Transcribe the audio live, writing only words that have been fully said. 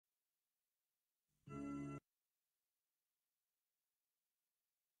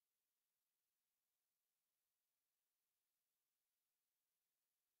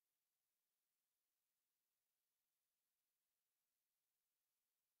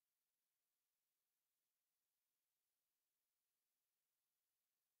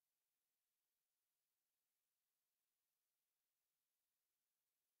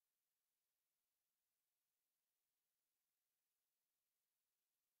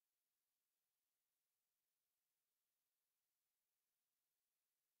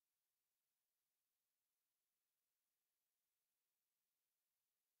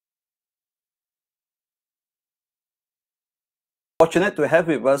fortunate to have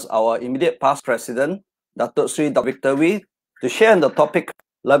with us our immediate past president, Datuk Seri Dr. Victor Wee, to share on the topic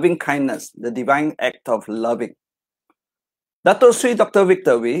Loving Kindness, the Divine Act of Loving. Datuk Seri Dr.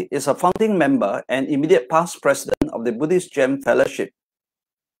 Victor Wee is a founding member and immediate past president of the Buddhist Gem Fellowship.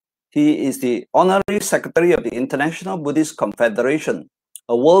 He is the Honorary Secretary of the International Buddhist Confederation,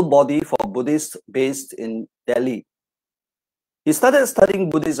 a world body for Buddhists based in Delhi. He started studying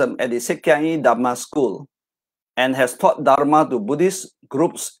Buddhism at the Sekyai Dharma School and has taught Dharma to Buddhist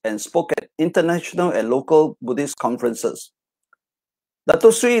groups and spoke at international and local Buddhist conferences.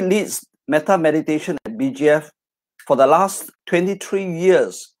 Datuk Seri leads metta meditation at BGF for the last 23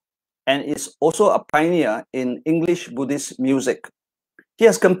 years and is also a pioneer in English Buddhist music. He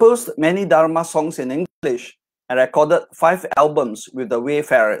has composed many Dharma songs in English and recorded 5 albums with the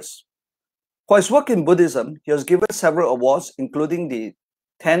Wayfarers. For his work in Buddhism, he was given several awards, including the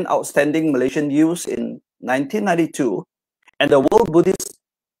 10 Outstanding Malaysian Youths in 1992 and the World Buddhist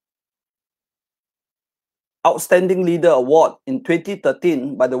Outstanding Leader Award in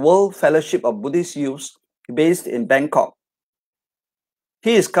 2013 by the World Fellowship of Buddhist Youths based in Bangkok.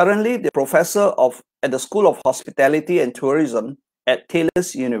 He is currently the professor at the School of Hospitality and Tourism at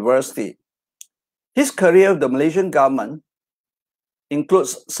Taylor's University. His career with the Malaysian government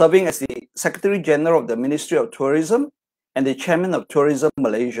includes serving as the Secretary General of the Ministry of Tourism and the Chairman of Tourism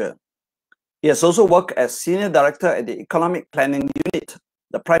Malaysia. He has also worked as Senior Director at the Economic Planning Unit,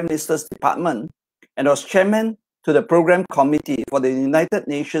 the Prime Minister's Department, and was Chairman to the Program Committee for the United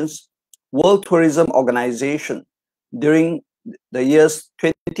Nations World Tourism Organization during the years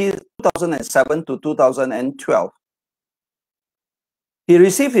 2007 to 2012. He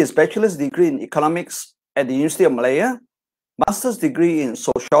received his bachelor's degree in economics at the University of Malaya, master's degree in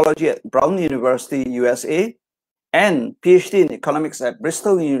sociology at Brown University, USA, and PhD in economics at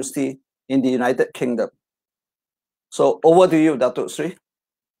Bristol University in the United Kingdom. So over to you, Datuk Seri.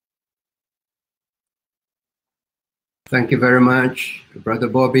 Thank you very much, Brother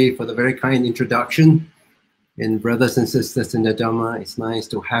Bobby, for the very kind introduction. And brothers and sisters in the Dhamma, it's nice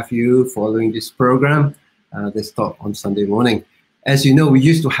to have you following this program, this talk on Sunday morning. As you know, we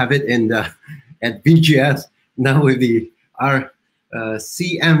used to have it in at BGS. Now with our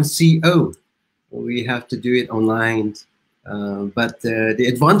CMCO, we have to do it online. But the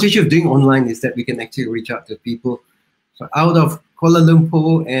advantage of doing online is that we can actually reach out to people out of Kuala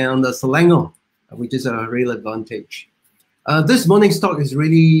Lumpur and Selangor, which is a real advantage. This morning's talk is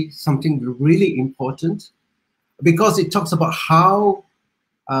really something really important because it talks about how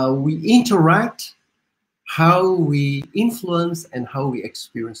we interact, how we influence, and how we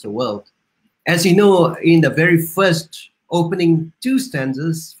experience the world. As you know, in the very first opening 2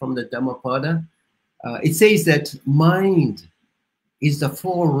 stanzas from the Dhammapada, it says that mind is the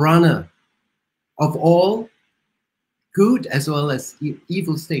forerunner of all good as well as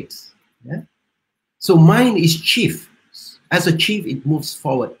evil states. Yeah? So mind is chief. As a chief, it moves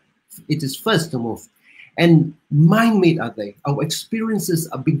forward. It is first to move. And mind-made are they. Our experiences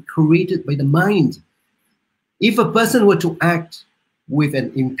are being created by the mind. If a person were to act with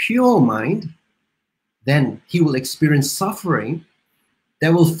an impure mind, then he will experience suffering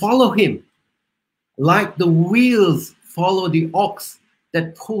that will follow him, like the wheels follow the ox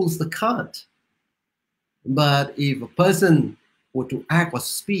that pulls the cart. But if a person were to act or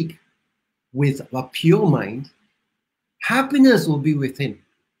speak with a pure mind, happiness will be with him,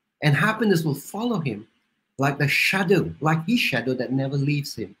 and happiness will follow him like the shadow, like his shadow that never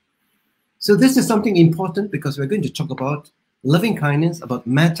leaves him. So this is something important because we're going to talk about loving kindness, about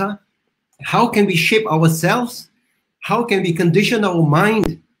metta. How can we shape ourselves? How can we condition our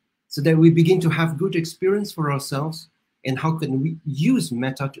mind so that we begin to have good experience for ourselves? And how can we use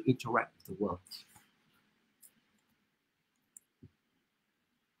metta to interact with the world?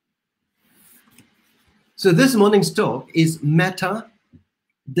 So this morning's talk is metta,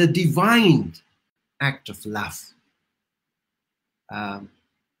 the divine act of love.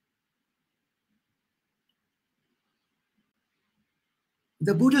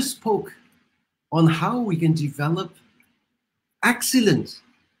 The Buddha spoke on how we can develop excellent,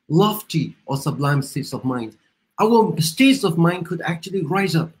 lofty, or sublime states of mind. Our states of mind could actually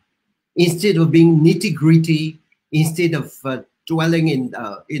rise up instead of being nitty-gritty, instead of dwelling in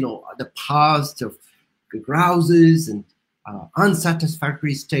the past of grouses and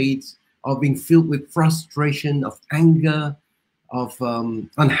unsatisfactory states, of being filled with frustration, of anger, of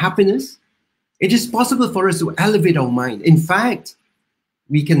unhappiness. It is possible for us to elevate our mind. In fact,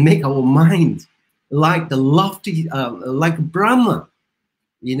 we can make our mind like the lofty, like Brahma.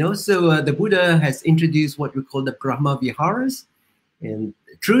 So the Buddha has introduced what we call the Brahma Viharas. And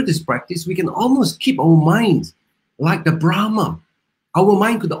through this practice, we can almost keep our mind like the Brahma, Our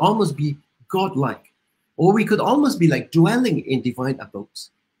mind could almost be godlike, or we could almost be like dwelling in divine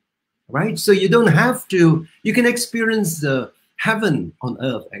abodes, right? So you don't have to, you can experience the heaven on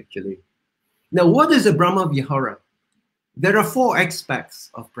earth, actually. Now, what is a Brahma Vihara? There are 4 aspects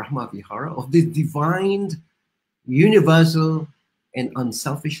of Brahma Vihara, of this divine, universal, and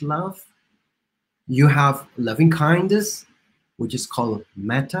unselfish love. You have loving kindness, which is called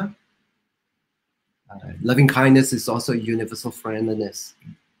metta. Loving kindness is also universal friendliness.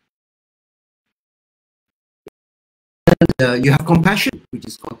 And, you have compassion, which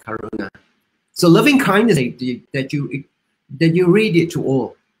is called karuna. So loving kindness, that you read it to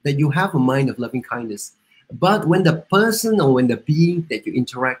all, that you have a mind of loving kindness. But when the person or when the being that you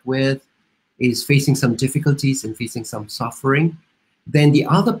interact with is facing some difficulties and facing some suffering, then the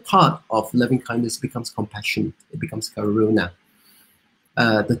other part of loving kindness becomes compassion. It becomes karuna.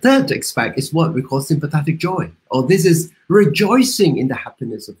 The third aspect is what we call sympathetic joy, or this is rejoicing in the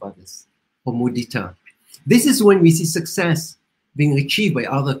happiness of others, or mudita. This is when we see success being achieved by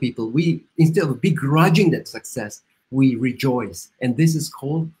other people. We, instead of begrudging that success, we rejoice. And this is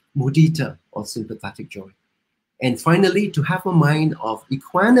called mudita, or sympathetic joy. And finally, to have a mind of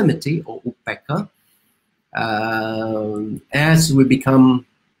equanimity, or upekkha, as we become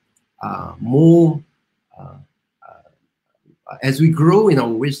more, as we grow in our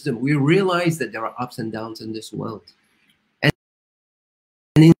wisdom, we realize that there are ups and downs in this world. And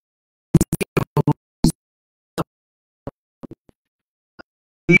in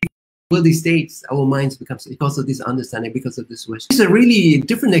worldly states, our minds becomes, because of this understanding, because of this wisdom. These are really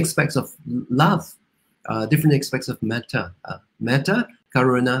different aspects of love, different aspects of metta. Metta,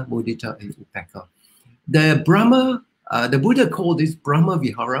 karuna, mudita, and upekkha. The Brahma, the Buddha called this Brahma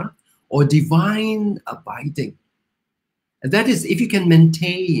Vihara, or divine abiding. And that is, if you can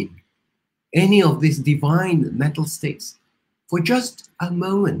maintain any of these divine mental states for just a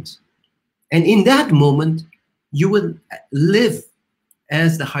moment, and in that moment, you will live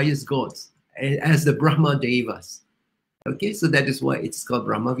as the highest gods, as the Brahma Devas. Okay, so that is why it's called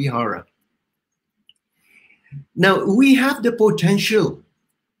Brahma Vihara. Now, we have the potential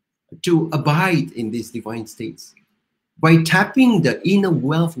to abide in these divine states by tapping the inner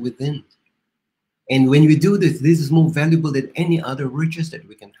wealth within. And when we do this, this is more valuable than any other riches that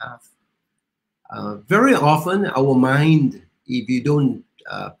we can have. Very often, our mind, if you don't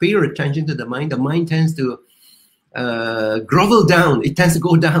pay attention to the mind tends to grovel down. It tends to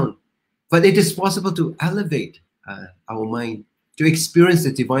go down. But it is possible to elevate our mind to experience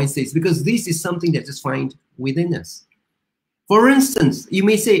the divine states, because this is something that is found within us. For instance, you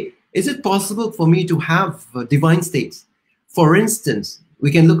may say, is it possible for me to have divine states? For instance,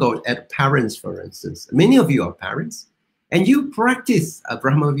 we can look at parents, for instance. Many of you are parents, and you practice a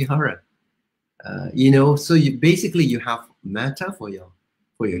Brahma Vihara. So basically you have metta for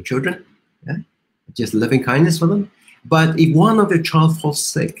your children, yeah? Just loving kindness for them. But if one of your child falls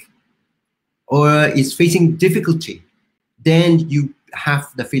sick or is facing difficulty, then you have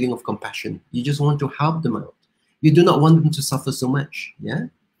the feeling of compassion. You just want to help them out. You do not want them to suffer so much, yeah?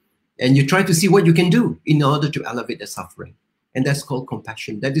 And you try to see what you can do in order to elevate their suffering. And that's called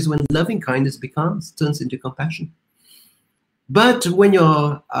compassion. That is when loving kindness turns into compassion. But when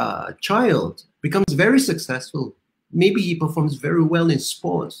your child becomes very successful, maybe he performs very well in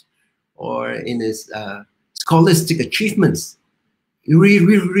sports or in his scholastic achievements, you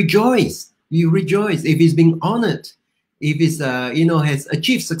rejoice. You rejoice. If he's being honored, if he's has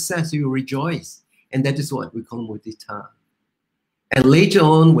achieved success, you rejoice. And that is what we call mudita. And later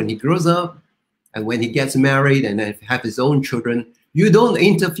on, when he grows up, and when he gets married and have his own children, you don't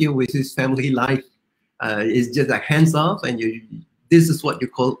interfere with his family life. It's just like hands off, and this is what you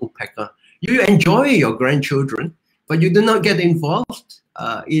call upekkha. You enjoy your grandchildren, but you do not get involved,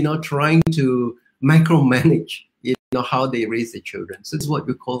 trying to micromanage, how they raise their children. So this is what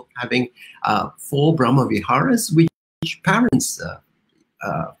we call having 4 Brahma Viharas, which parents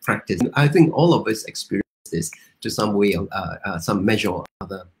practice. I think all of us experience this to some way, some measure or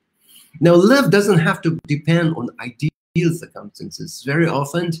other. Now, love doesn't have to depend on ideal circumstances. Very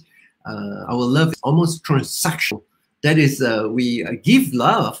often, our love is almost transactional. That is, we give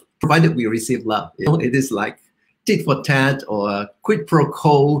love, provided we receive love. It is like tit for tat or quid pro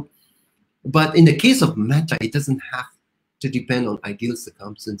quo. But in the case of metta, it doesn't have to depend on ideal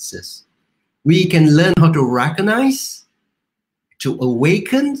circumstances. We can learn how to recognize, to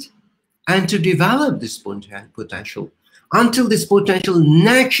awaken, and to develop this potential until this potential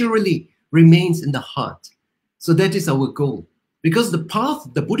naturally remains in the heart. So that is our goal. Because the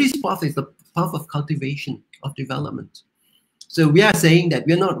Buddhist path is the path of cultivation, of development. So we are saying that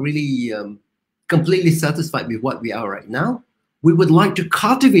we're not really completely satisfied with what we are right now. we would like to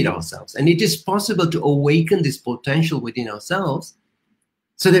cultivate ourselves. And it is possible to awaken this potential within ourselves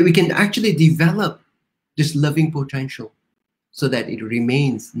so that we can actually develop this loving potential so that it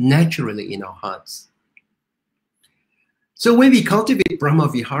remains naturally in our hearts. So when we cultivate Brahma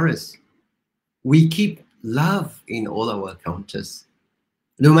Viharas, we keep love in all our encounters.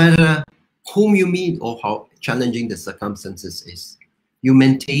 No matter whom you meet or how challenging the circumstances is, you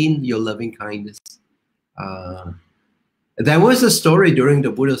maintain your loving kindness. There was a story during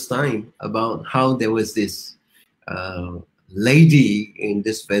the Buddha's time about how there was this lady in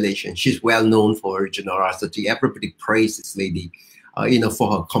this village, and she's well known for her generosity. Everybody praised this lady,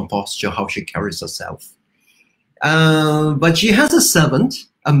 for her composture, how she carries herself. But she has a servant,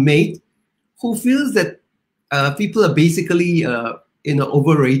 a maid, who feels that people are basically,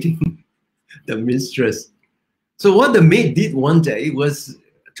 overrating the mistress. So what the maid did one day was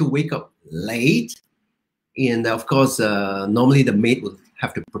to wake up late. And of course, normally the maid would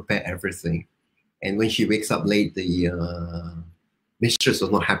have to prepare everything. And when she wakes up late, the mistress was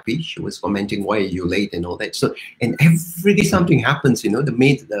not happy. She was commenting, why are you late and all that. So, and every day something happens, the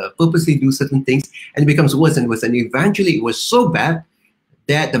maid purposely do certain things and it becomes worse and worse. And eventually it was so bad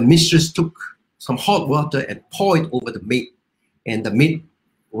that the mistress took some hot water and poured it over the maid. And the maid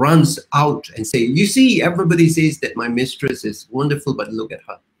runs out and say, you see, everybody says that my mistress is wonderful, but look at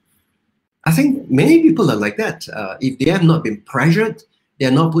her. I think many people are like that. If they have not been pressured, they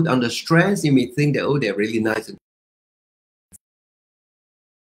are not put under stress, you may think that, oh, they're really nice and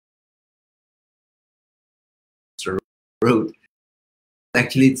road.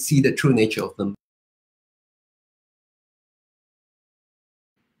 Actually see the true nature of them.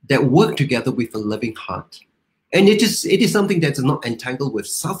 That work together with a loving heart. And it is something that's not entangled with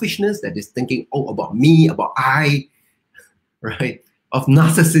selfishness, that is thinking, oh, about me, about I, right? Of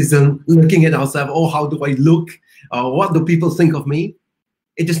narcissism, looking at ourselves, oh, how do I look? What do people think of me?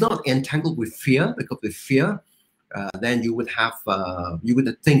 It is not entangled with fear, because with fear, then you would have, you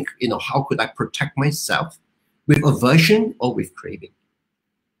would think, how could I protect myself? With aversion or with craving.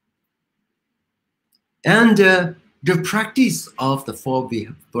 And the practice of the 4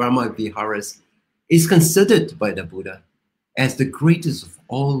 Brahma Viharas is considered by the Buddha as the greatest of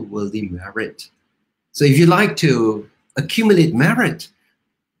all worldly merit. So if you like to accumulate merit,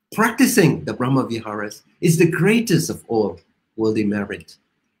 practicing the Brahma Viharas is the greatest of all worldly merit.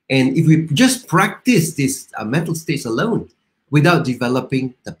 And if we just practice this mental states alone, without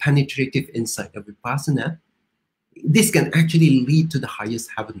developing the penetrative insight of Vipassana, this can actually lead to the highest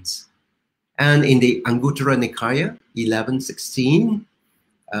heavens. And in the Anguttara Nikaya 11:16,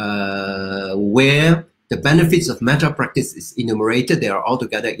 where the benefits of metta practice is enumerated, there are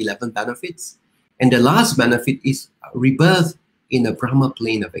altogether 11 benefits. And the last benefit is rebirth in the Brahma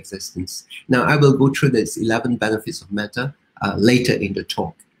plane of existence. Now, I will go through these 11 benefits of metta later in the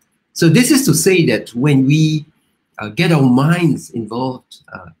talk. So this is to say that when we get our minds involved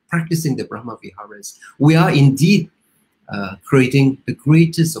practicing the Brahma Viharas, we are indeed creating the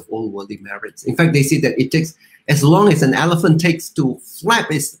greatest of all worldly merits. In fact, they say that it takes as long as an elephant takes to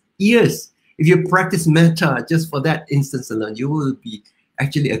flap its ears. If you practice metta just for that instance alone, you will be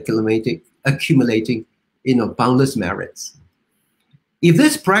actually accumulating boundless merits. If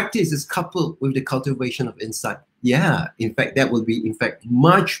this practice is coupled with the cultivation of insight, yeah, in fact, that will be,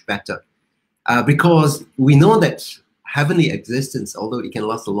 much better. Because we know that heavenly existence, although it can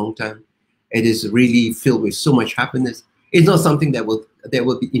last a long time, it is really filled with so much happiness. It's not something that will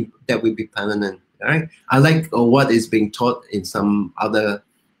be permanent. Right? I like what is being taught in some other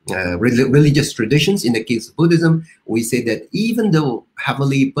religious traditions. In the case of Buddhism, we say that even though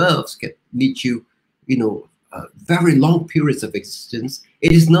heavenly births can lead you, very long periods of existence,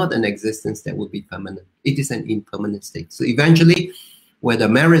 it is not an existence that will be permanent. It is an impermanent state. So eventually, where the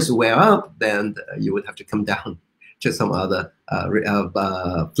merits wear up, then you would have to come down to some other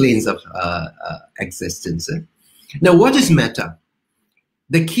planes of existence. Now, what is metta?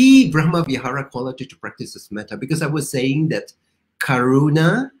 The key Brahma Vihara quality to practice is metta, because I was saying that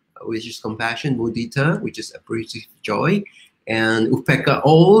karuna, which is compassion, mudita, which is appreciative joy, and upekkha,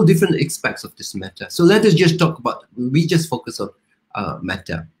 all different aspects of this metta. So let us just talk about, we just focus on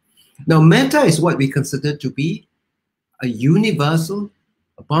metta. Now, metta is what we consider to be a universal,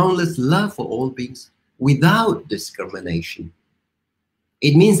 a boundless love for all beings without discrimination.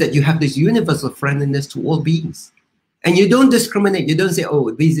 It means that you have this universal friendliness to all beings. And you don't discriminate. You don't say, oh,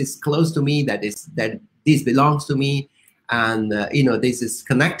 this is close to me, that this belongs to me, and this is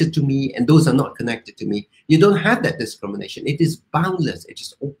connected to me, and those are not connected to me. You don't have that discrimination. It is boundless. It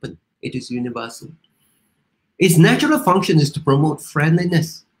is open. It is universal. Its natural function is to promote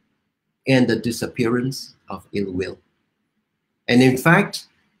friendliness and the disappearance of ill will. And in fact,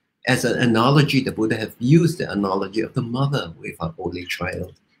 as an analogy, the Buddha have used the analogy of the mother with her only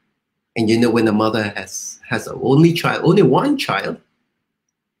child. And you know, when the mother has an only child, only one child,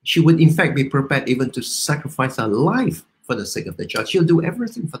 she would in fact be prepared even to sacrifice her life for the sake of the child. She'll do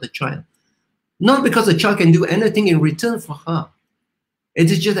everything for the child. Not because the child can do anything in return for her.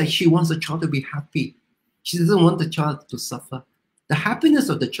 It is just that she wants the child to be happy. She doesn't want the child to suffer. The happiness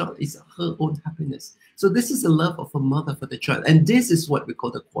of the child is her own happiness. So this is the love of a mother for the child. And this is what we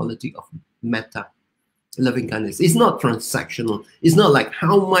call the quality of metta, loving kindness. It's not transactional. It's not like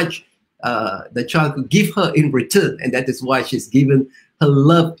how much the child could give her in return. And that is why she's given her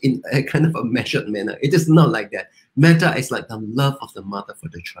love in a kind of a measured manner. It is not like that. Metta is like the love of the mother for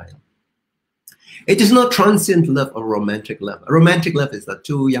the child. It is not transient love or romantic love. Romantic love is the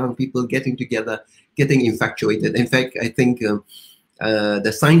two young people getting together, getting infatuated. In fact, I think the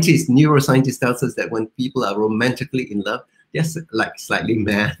neuroscientist tells us that when people are romantically in love, they're like slightly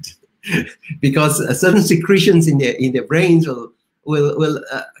mad because certain secretions in their brains will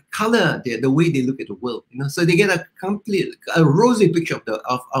color the way they look at the world. You know, so they get a rosy picture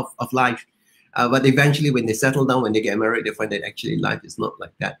of life. But eventually, when they settle down, when they get married, they find that actually life is not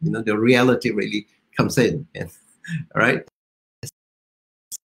like that. You know, the reality really comes in. Yeah. All right.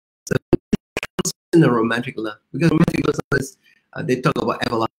 So in the romantic love, because romantic love is, they talk about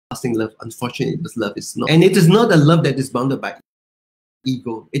everlasting love. Unfortunately, this love is not, and it is not a love that is bounded by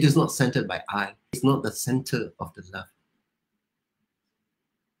ego. It is not centered by I. It's not the center of the love.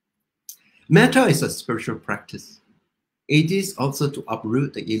 Metta is a spiritual practice. It is also to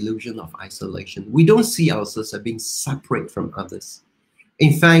uproot the illusion of isolation. We don't see ourselves as being separate from others.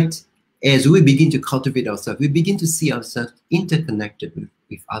 In fact, as we begin to cultivate ourselves, we begin to see ourselves interconnected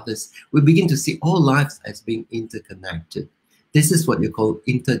with others. We begin to see all lives as being interconnected. This is what you call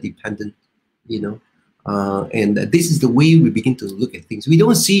interdependent, you know. And this is the way we begin to look at things. We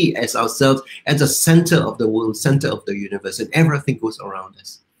don't see ourselves as the center of the world, center of the universe, and everything goes around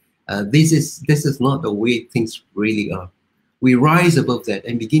us. This is not the way things really are. We rise above that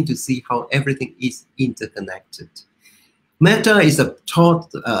and begin to see how everything is interconnected. Metta is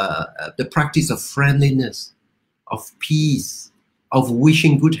the practice of friendliness, of peace, of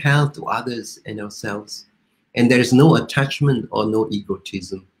wishing good health to others and ourselves. And there is no attachment or no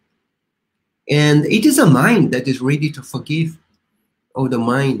egotism. And it is a mind that is ready to forgive, or the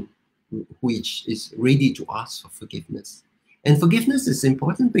mind which is ready to ask for forgiveness. And forgiveness is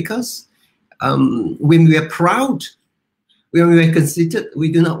important because when we are proud, when we are conceited,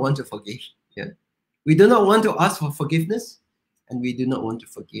 we do not want to forgive. Yeah? We do not want to ask for forgiveness, and we do not want to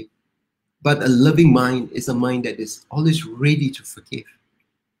forgive. But a loving mind is a mind that is always ready to forgive,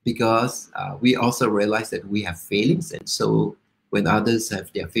 because we also realize that we have failings, and so when others have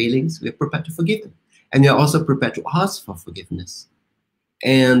their failings, we're prepared to forgive them. And we are also prepared to ask for forgiveness.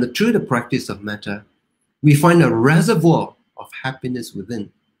 And through the practice of metta, we find a reservoir of happiness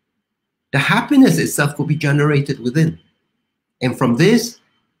within. The happiness itself could be generated within. And from this,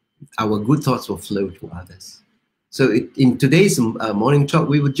 our good thoughts will flow to others. So in today's morning talk,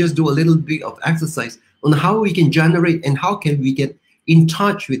 we would just do a little bit of exercise on how we can generate and how can we get in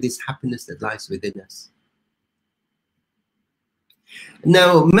touch with this happiness that lies within us.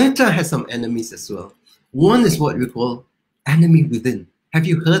 Now, metta has some enemies as well. One is what we call enemy within. Have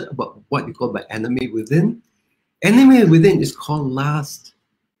you heard about what we call by enemy within? Enemy within is called lust.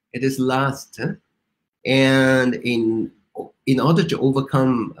 It is lust. Huh? And in order to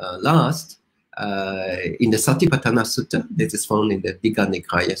overcome lust, in the Satipatthana Sutta, that is found in the Digha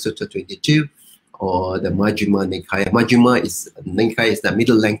Nikaya, Sutta 22, or the Majjhima Nikaya. Majjhima Nikaya is the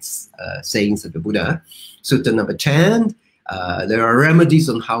middle length sayings of the Buddha. Sutta number 10, there are remedies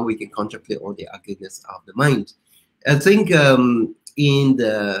on how we can contemplate all the ugliness of the mind. I think in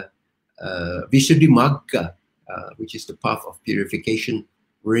the Visuddhimagga, which is the path of purification,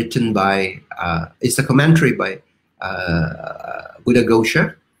 written by, it's a commentary by Buddha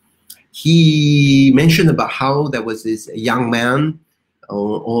Gosha. He mentioned about how there was this young man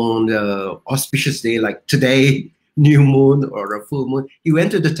on the auspicious day, like today, new moon or a full moon. He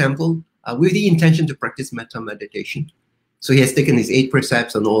went to the temple with the intention to practice metta meditation. So he has taken his 8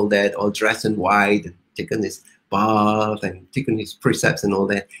 precepts and all that, all dressed in white, and taken his bath and taken his precepts and all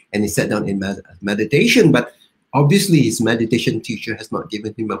that, and he sat down in meditation. But obviously his meditation teacher has not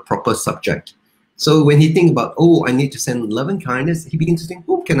given him a proper subject. So when he thinks about, oh, I need to send loving kindness, he begins to think,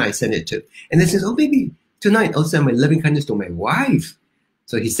 who can I send it to? And then says, oh, maybe tonight I'll send my loving kindness to my wife.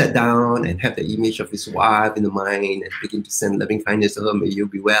 So he sat down and had the image of his wife in the mind and begin to send loving kindness to her. May you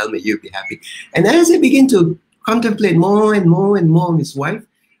be well, may you be happy. And as he began to contemplate more and more and more on his wife,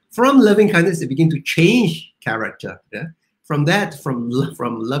 from loving kindness, they begin to change character. Yeah?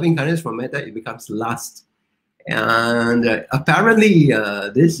 from loving kindness, from metta, it becomes lust. And apparently,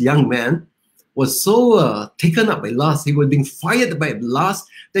 this young man was so taken up by lust, he was being fired by lust,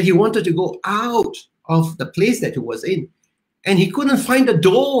 that he wanted to go out of the place that he was in. And he couldn't find a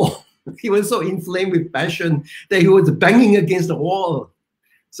door. He was so inflamed with passion that he was banging against the wall.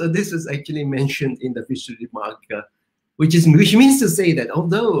 So this is actually mentioned in the Visuddhimagga, which means to say that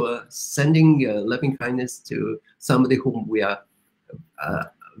although sending loving kindness to somebody whom we are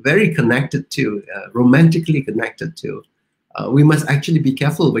very connected to, romantically connected to, we must actually be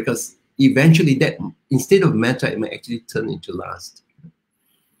careful, because eventually that, instead of metta, it may actually turn into lust.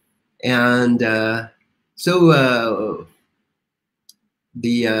 And there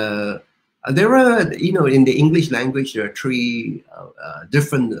are, in the English language, there are three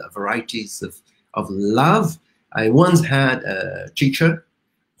different varieties of love. I once had a teacher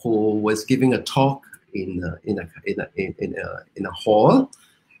who was giving a talk in a hall,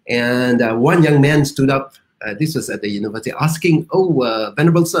 and one young man stood up. This was at the university, asking, "Oh,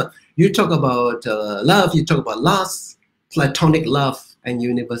 Venerable Sir, you talk about love, you talk about lust, platonic love, and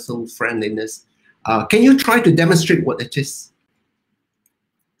universal friendliness. Can you try to demonstrate what it is?"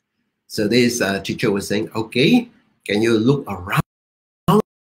 So this teacher was saying, "Okay, can you look around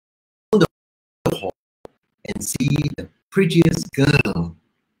the hall and see the prettiest girl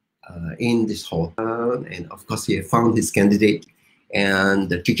in this hall?" And of course, he found his candidate. And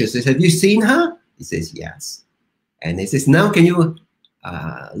the teacher says, "Have you seen her?" He says, "Yes." And he says, "Now can you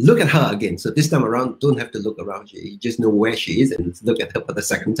look at her again?" So this time around, don't have to look around. You just know where she is and look at her for the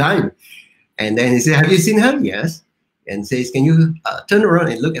second time. And then he says, "Have you seen her?" "Yes." And says, "Can you turn around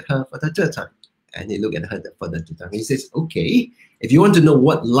and look at her for the third time?" And he looked at her for the third time. He says, "Okay, if you want to know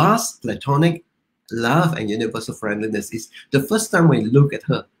what lust, platonic love, and universal friendliness is, the first time when you look at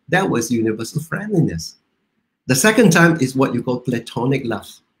her, that was universal friendliness. The second time is what you call platonic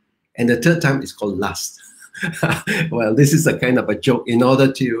love. And the third time is called lust." Well, this is a kind of a joke in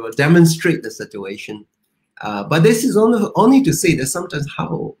order to demonstrate the situation. But this is only to say that sometimes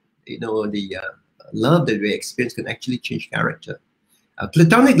how, the love that we experience can actually change character.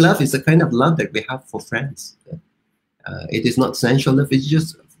 Platonic love is the kind of love that we have for friends. It is not sensual love, it's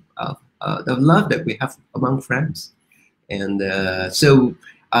just the love that we have among friends. And so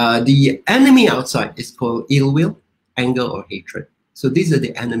the enemy outside is called ill will, anger, or hatred. So these are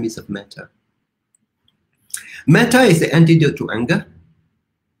the enemies of metta. Metta is the antidote to anger.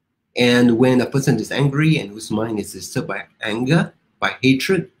 And when a person is angry and whose mind is disturbed by anger, by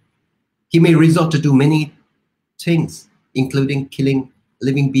hatred, he may resort to do many things, including killing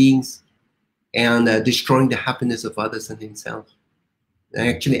living beings and destroying the happiness of others and himself. And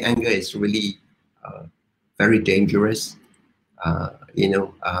actually, anger is really very dangerous.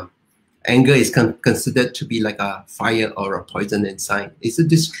 Anger is considered to be like a fire or a poison inside. It's a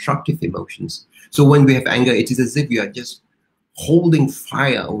destructive emotions. So when we have anger, it is as if you are just holding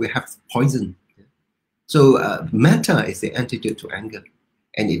fire, or we have poison. So metta is the antidote to anger,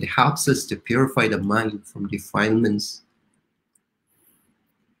 and it helps us to purify the mind from defilements.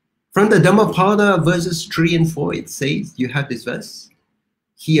 From the Dhammapada verses 3 and 4, it says, you have this verse: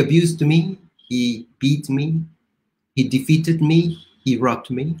 "He abused me, he beat me, he defeated me, he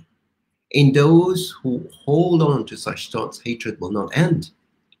robbed me. In those who hold on to such thoughts, hatred will not end.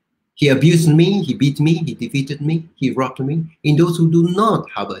 He abused me, he beat me, he defeated me, he robbed me. In those who do not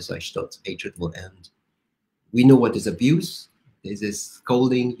harbor such thoughts, hatred will end." We know what is abuse. This is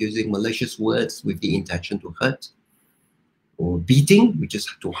scolding, using malicious words with the intention to hurt. Or beating, which is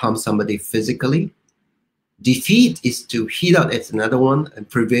to harm somebody physically. Defeat is to hit out at another one and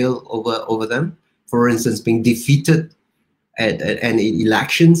prevail over them. For instance, being defeated at any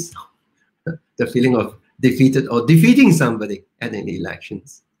elections. The feeling of defeated or defeating somebody at any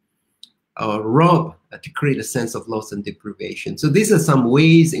elections. Or rob, to create a sense of loss and deprivation. So these are some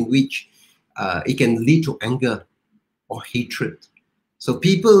ways in which it can lead to anger or hatred. So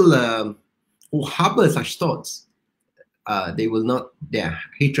people who harbor such thoughts, their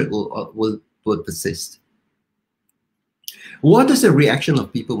hatred will persist. What is the reaction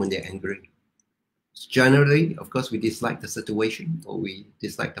of people when they're angry? Generally, of course, we dislike the situation, or we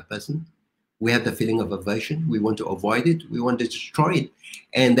dislike the person. We have the feeling of aversion. We want to avoid it. We want to destroy it.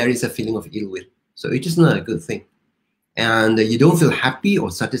 And there is a feeling of ill will. So it is not a good thing. And you don't feel happy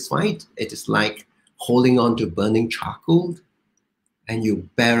or satisfied. It is like holding on to burning charcoal, and you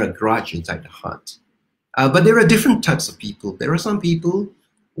bear a grudge inside the heart. But there are different types of people. There are some people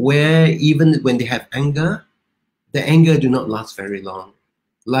where even when they have anger, the anger do not last very long,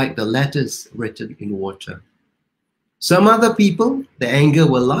 like the letters written in water. Some other people, the anger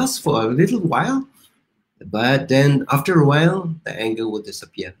will last for a little while, But then after a while, the anger will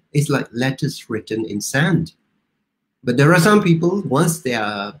disappear. It's like letters written in sand. But there are some people, once they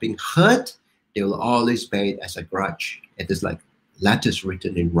are being hurt, they will always bear it as a grudge. It is like letters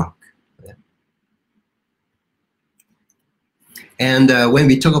written in rock. Yeah. And when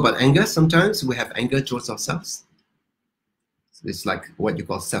we talk about anger, sometimes we have anger towards ourselves. So it's like what you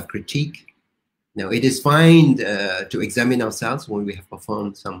call self-critique. Now, it is fine to examine ourselves when we have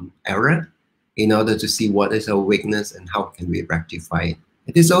performed some error in order to see what is our weakness and how can we rectify it.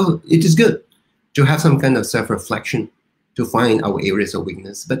 It is good to have some kind of self-reflection to find our areas of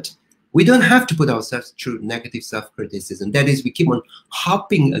weakness, but we don't have to put ourselves through negative self-criticism. That is, we keep on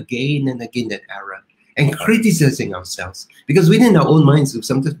hopping again and again that error and criticizing ourselves, because within our own minds,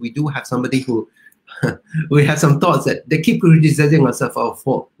 sometimes we do have somebody who we have some thoughts that they keep criticizing ourselves for our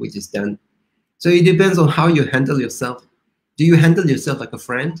fault, which is done. So it depends on how you handle yourself. Do you handle yourself like a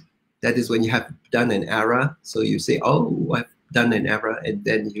friend? That is when you have done an error. So you say, oh, I've done an error. And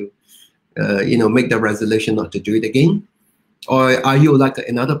then you, make the resolution not to do it again. Or are you like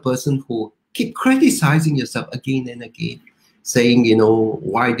another person who keep criticizing yourself again and again, saying,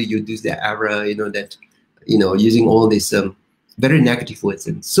 why do you do that error? Using all these very negative words.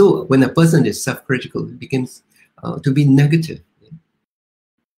 And so when a person is self-critical, it becomes to be negative.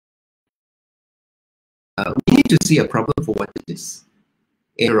 We need to see a problem for what it is.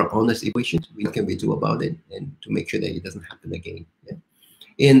 In our honest equations, what can we do about it and to make sure that it doesn't happen again? Yeah?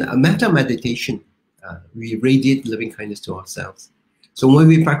 In a metta meditation, we radiate loving kindness to ourselves. So when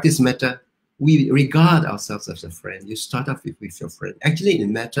we practice metta, we regard ourselves as a friend. You start off with your friend. Actually,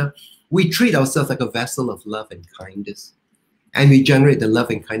 in metta, we treat ourselves like a vessel of love and kindness. And we generate the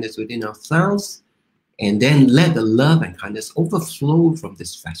love and kindness within ourselves, and then let the love and kindness overflow from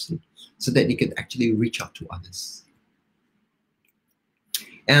this vessel so that it can actually reach out to others.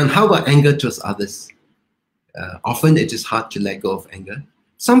 And how about anger towards others? Often it is hard to let go of anger.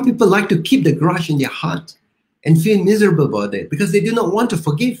 Some people like to keep the grudge in their heart and feel miserable about it because they do not want to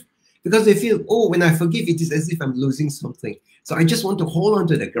forgive. Because they feel, oh, when I forgive, it is as if I'm losing something. So I just want to hold on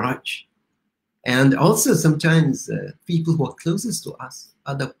to the grudge. And also sometimes people who are closest to us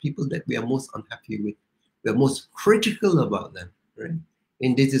are the people that we are most unhappy with. We are most critical about them, right?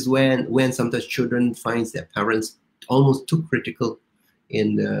 And this is when sometimes children find their parents almost too critical.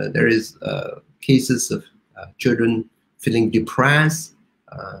 And there is cases of children feeling depressed,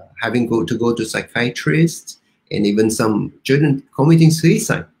 having to go to psychiatrists, and even some children committing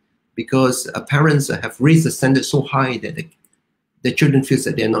suicide because parents have raised the standard so high that the children feel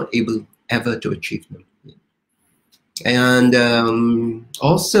that they're not able ever to achieve them. And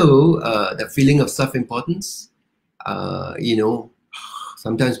also the feeling of self-importance.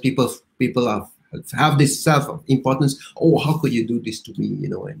 Sometimes people have this self-importance. Oh, how could you do this to me?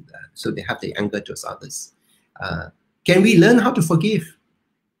 And so they have the anger towards others. Can we learn how to forgive?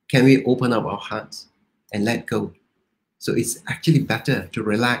 Can we open up our hearts and let go? So it's actually better to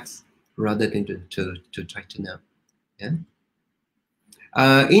relax rather than to tighten up. Yeah.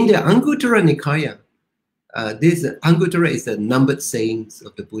 In the Anguttara Nikaya, this Anguttara is the numbered sayings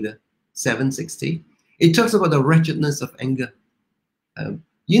of the Buddha, 760. It talks about the wretchedness of anger.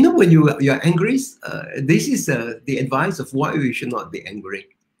 When you're angry, this is the advice of why we should not be angry.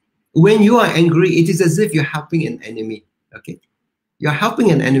 When you are angry, it is as if you're helping an enemy. Okay, you're helping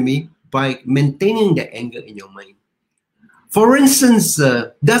an enemy by maintaining the anger in your mind. For instance,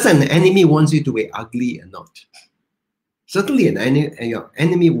 does an enemy want you to be ugly or not? Certainly, your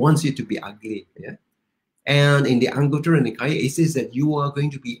enemy wants you to be ugly. Yeah, and in the Anguttara Nikaya, it says that you are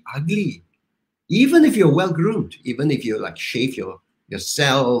going to be ugly, even if you're well groomed, even if you like shave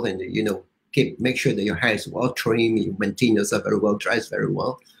yourself and make sure that your hair is well trimmed, you maintain yourself very well, dress very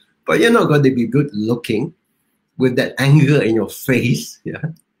well, but you're not going to be good looking with that anger in your face. Yeah.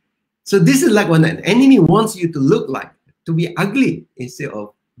 So this is like when an enemy wants you to look like, to be ugly instead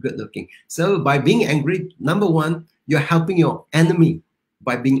of good looking. So by being angry, number one, you're helping your enemy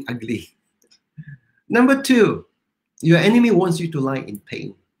by being ugly. Number two, your enemy wants you to lie in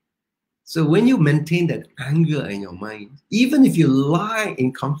pain. So when you maintain that anger in your mind, even if you lie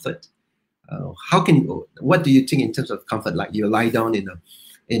in comfort, what do you think in terms of comfort? Like you lie down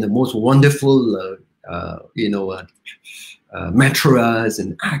in the most wonderful, mattress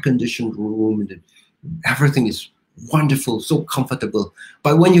and air-conditioned room, and everything is wonderful, so comfortable.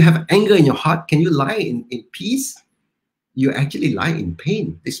 But when you have anger in your heart, can you lie in peace? You actually lie in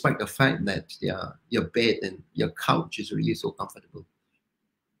pain, despite the fact that your bed and your couch is really so comfortable.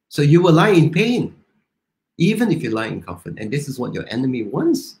 So you will lie in pain, even if you lie in comfort. And this is what your enemy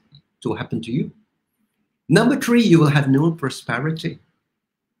wants to happen to you. Number three, you will have no prosperity.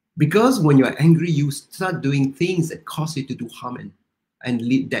 Because when you're angry, you start doing things that cause you to do harm, and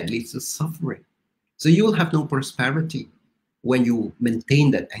that leads to suffering. So you will have no prosperity when you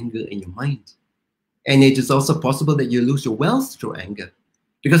maintain that anger in your mind. And it is also possible that you lose your wealth through anger.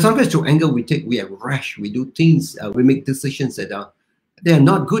 Because sometimes through anger, we are rash, we do things, we make decisions that are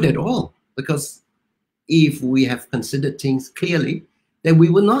not good at all. Because if we have considered things clearly, then we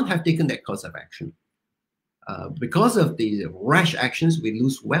will not have taken that course of action. Because of the rash actions, we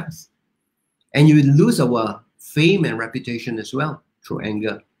lose wealth. And you lose our fame and reputation as well through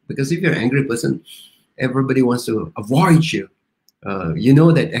anger. Because if you're an angry person, everybody wants to avoid you. You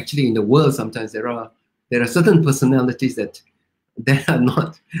know that actually in the world sometimes there are certain personalities that are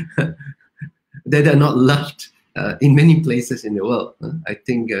not that are not loved in many places in the world. I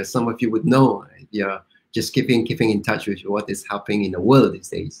think some of you would know. You're just keeping in touch with what is happening in the world these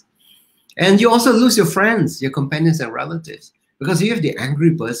days. And you also lose your friends, your companions and relatives. Because if you have the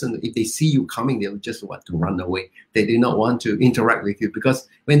angry person, if they see you coming, they'll just want to run away. They do not want to interact with you, because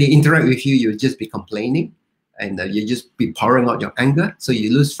when they interact with you, you'll just be complaining, and you just be pouring out your anger. So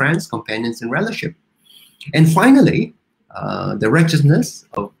you lose friends, companions, and relationship. And finally, the righteousness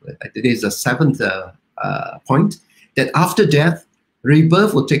of it is the seventh point, that after death,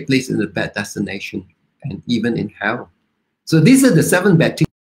 rebirth will take place in a bad destination and even in hell. So these are the 7 bad things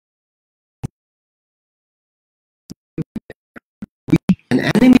an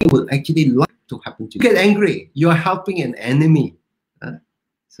enemy will actually like to happen to you. Get angry, you're helping an enemy.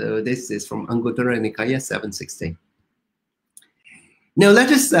 So this is from Anguttara Nikaya 7:16. Now let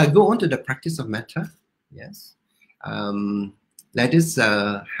us go on to the practice of metta. Yes. Let us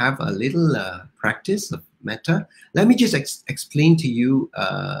have a little practice of metta. Let me just explain to you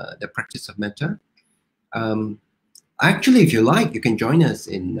the practice of metta. Actually, if you like, you can join us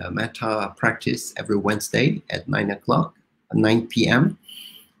in metta practice every Wednesday at 9 p.m.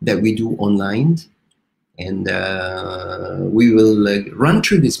 that we do online. And we will run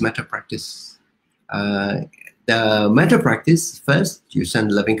through this metta practice. The metta practice, first, you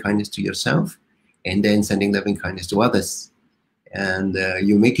send loving kindness to yourself, and then sending loving kindness to others. And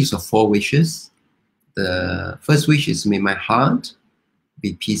you make use of 4 wishes. The first wish is, may my heart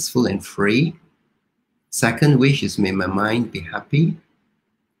be peaceful and free. Second wish is, may my mind be happy.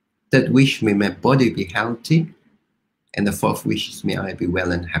 Third wish, may my body be healthy. And the 4th wish is, may I be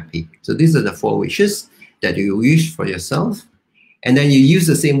well and happy. So these are the 4 wishes that you wish for yourself. And then you use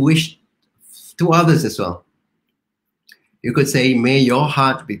the same wish to others as well. You could say, may your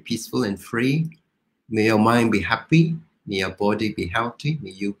heart be peaceful and free. May your mind be happy. May your body be healthy.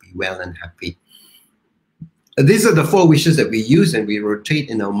 May you be well and happy. These are the 4 wishes that we use and we rotate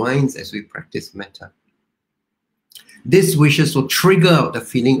in our minds as we practice metta. These wishes will trigger out the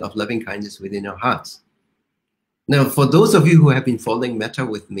feeling of loving kindness within our hearts. Now, for those of you who have been following metta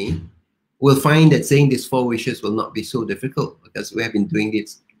with me, will find that saying these 4 wishes will not be so difficult, because we have been doing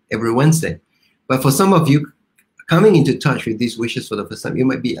this every Wednesday. But for some of you coming into touch with these wishes for the first time, it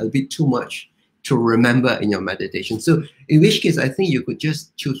might be a bit too much to remember in your meditation. So in which case, I think you could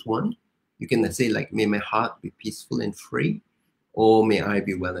just choose one. You can say like, may my heart be peaceful and free, or may I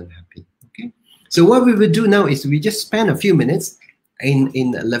be well and happy. Okay. So what we will do now is we just spend a few minutes in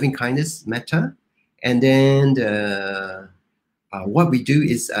loving kindness metta, and then what we do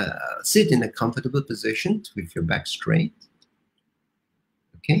is sit in a comfortable position with your back straight.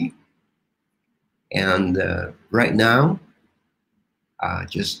 Okay. And right now,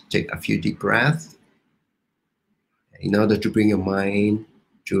 just take a few deep breaths in order to bring your mind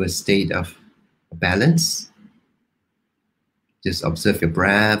to a state of balance. Just observe your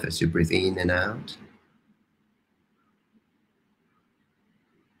breath as you breathe in and out.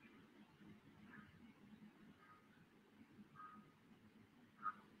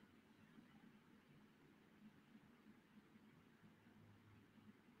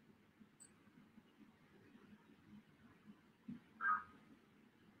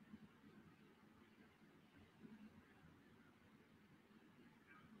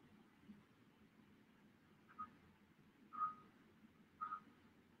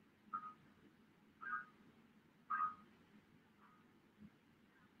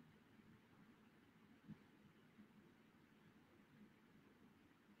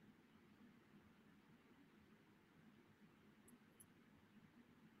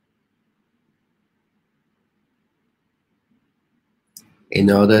 In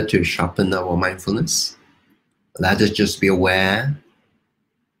order to sharpen our mindfulness, let us just be aware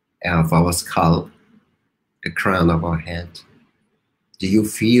of our scalp, the crown of our head. Do you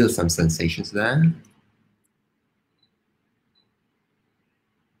feel some sensations there?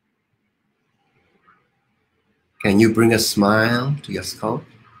 Can you bring a smile to your scalp?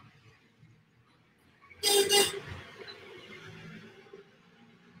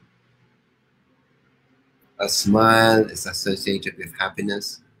 A smile is associated with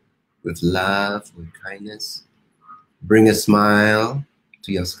happiness, with love, with kindness. Bring a smile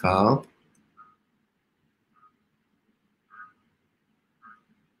to your scalp.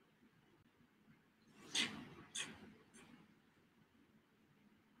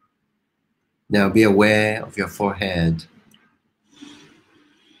 Now be aware of your forehead.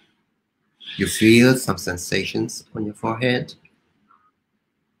 You feel some sensations on your forehead.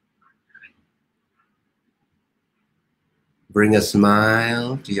 Bring a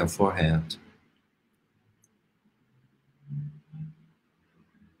smile to your forehead.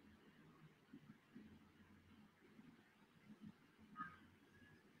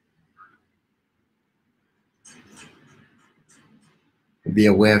 Be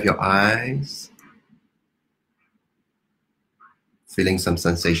aware of your eyes. Feeling some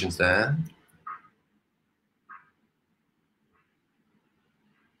sensations there.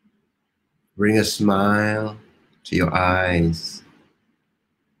 Bring a smile to your eyes.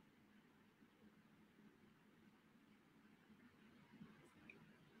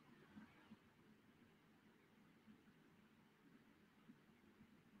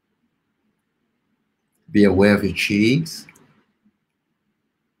 Be aware of your cheeks.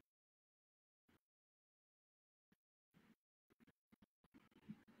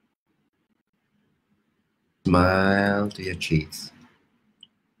 Smile to your cheeks.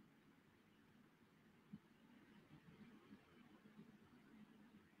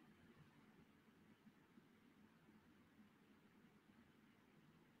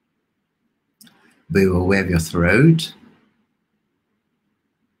 Be aware of your throat.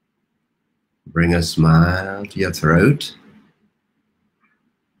 Bring a smile to your throat.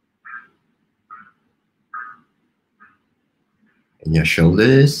 And your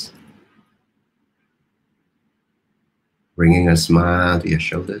shoulders. Bringing a smile to your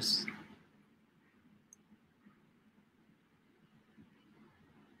shoulders.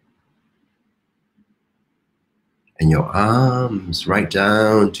 And your arms right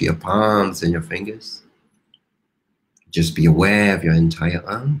down to your palms and your fingers. Just be aware of your entire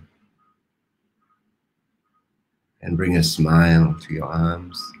arm. And bring a smile to your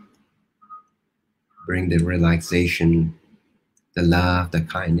arms. Bring the relaxation, the love, the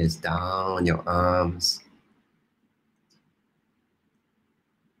kindness down your arms.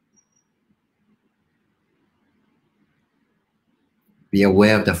 Be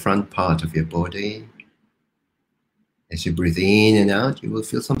aware of the front part of your body. As you breathe in and out, you will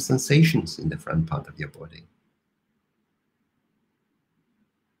feel some sensations in the front part of your body.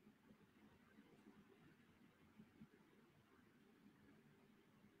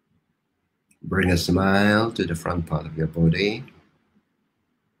 Bring a smile to the front part of your body.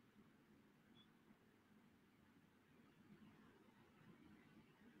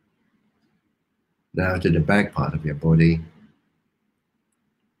 Now to the back part of your body.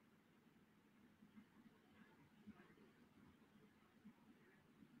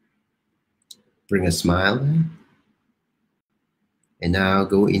 Bring a smile there. And now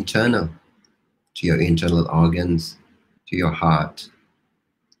go internal to your internal organs, to your heart.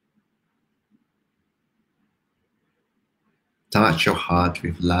 Touch your heart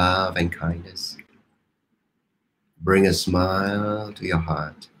with love and kindness. Bring a smile to your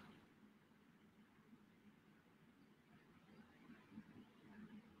heart.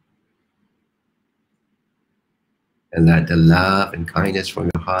 And let the love and kindness from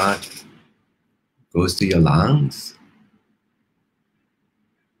your heart goes to your lungs.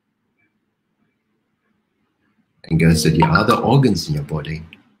 And goes to the other organs in your body.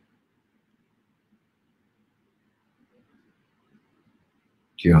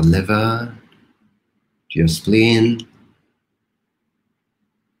 To your liver, to your spleen, to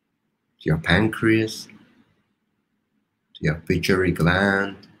your pancreas, to your pituitary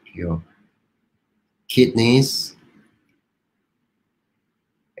gland, to your kidneys,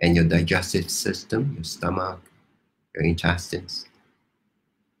 and your digestive system, your stomach, your intestines.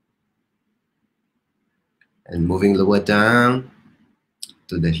 And moving lower down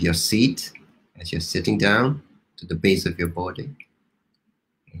to your seat, as you're sitting down, to the base of your body.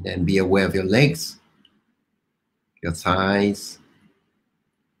 And then be aware of your legs, your thighs,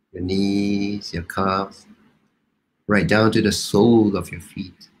 your knees, your calves, right down to the sole of your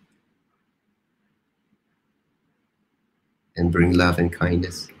feet. And bring love and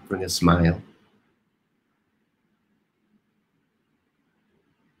kindness, bring a smile.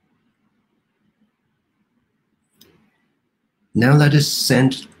 Now let us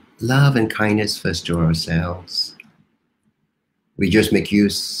send love and kindness first to ourselves. We just make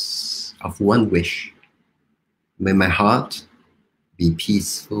use of one wish. May my heart be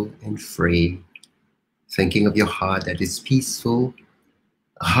peaceful and free thinking of your heart that is peaceful,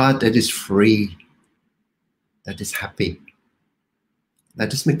 a heart that is free, that is happy.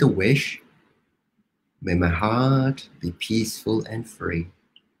 Let us make the wish. May my heart be peaceful and free.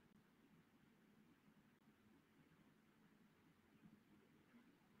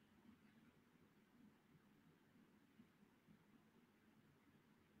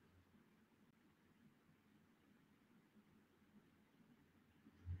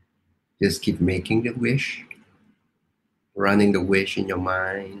 Just keep making the wish, running the wish in your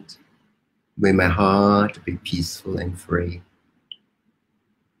mind. May my heart be peaceful and free.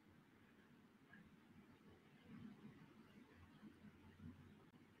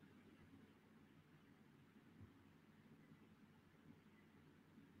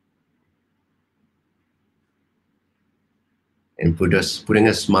 And putting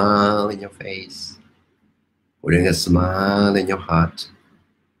a smile in your face, putting a smile in your heart.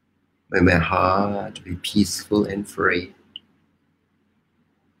 May my heart be peaceful and free.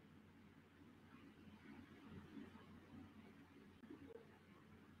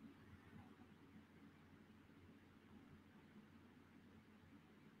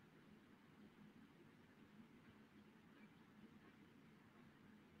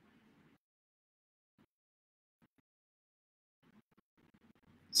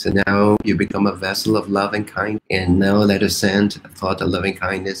 So now you become a vessel of love and kindness. And now let us send a thought of loving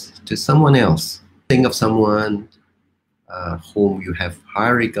kindness to someone else. Think of someone whom you have high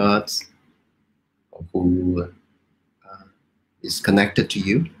regards, or who is connected to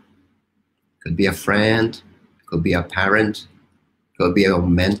you. Could be a friend, could be a parent, could be a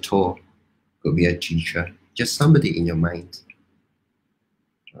mentor, could be a teacher. Just somebody in your mind.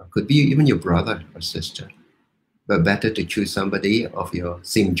 Could be even your brother or sister. But better to choose somebody of your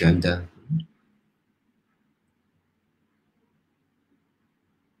same gender.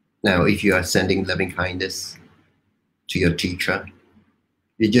 Now, if you are sending loving kindness to your teacher,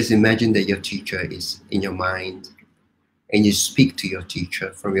 you just imagine that your teacher is in your mind, and you speak to your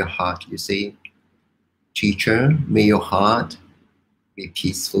teacher from your heart. You say, "Teacher, may your heart be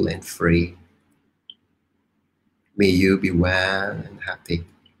peaceful and free. May you be well and happy."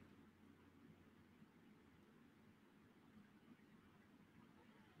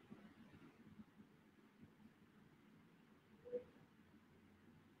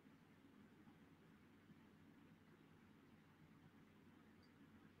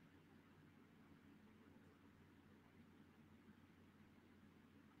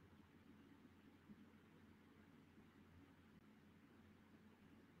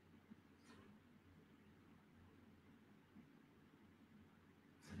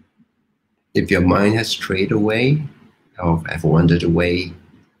 If your mind has strayed away or have wandered away,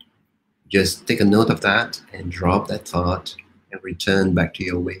 just take a note of that and drop that thought and return back to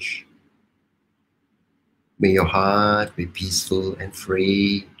your wish. May your heart be peaceful and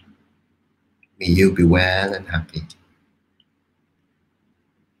free. May you be well and happy.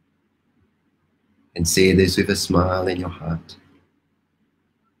 And say this with a smile in your heart.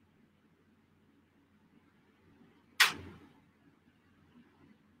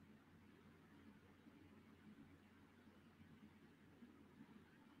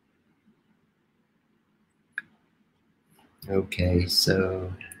 Okay,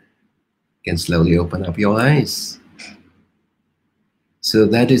 so you can slowly open up your eyes. So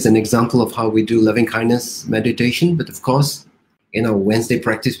that is an example of how we do loving kindness meditation. But of course, in our Wednesday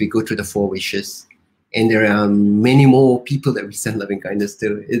practice, we go through the 4 wishes. And there are many more people that we send loving kindness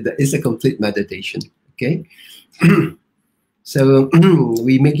to. It's a complete meditation, okay? So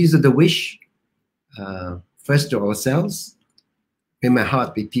we make use of the wish, first to ourselves. May my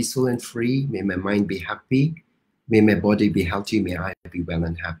heart be peaceful and free. May my mind be happy. May my body be healthy. May I be well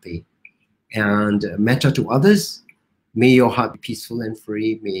and happy. And metta to others. May your heart be peaceful and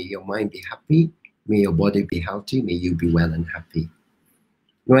free. May your mind be happy. May your body be healthy. May you be well and happy.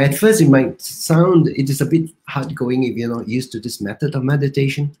 Now, at first, it might sound, it is a bit hard going if you're not used to this method of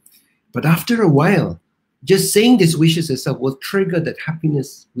meditation. But after a while, just saying these wishes itself will trigger that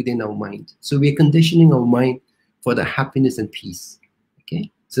happiness within our mind. So we're conditioning our mind for the happiness and peace. Okay?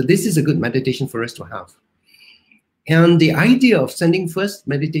 So this is a good meditation for us to have. And the idea of sending first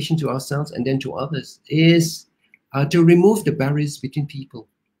meditation to ourselves and then to others is to remove the barriers between people.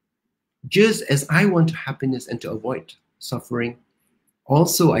 Just as I want happiness and to avoid suffering,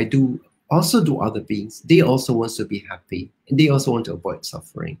 also I do other beings. They also want to be happy, and they also want to avoid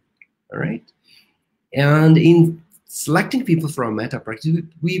suffering. All right. And in selecting people for our metta practice,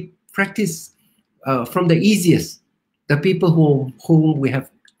 we practice from the easiest, the people whom we have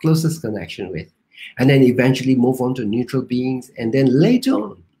closest connection with, and then eventually move on to neutral beings, and then later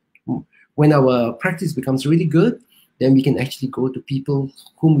on, when our practice becomes really good, then we can actually go to people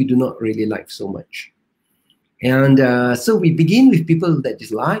whom we do not really like so much. And so we begin with people that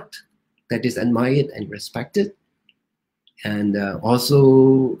is liked, that is admired and respected, and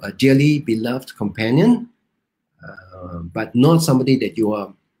also a dearly beloved companion, but not somebody that you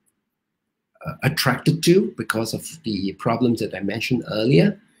are attracted to because of the problems that I mentioned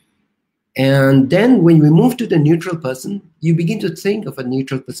earlier. And then when we move to the neutral person, you begin to think of a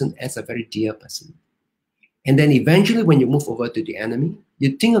neutral person as a very dear person. And then eventually when you move over to the enemy,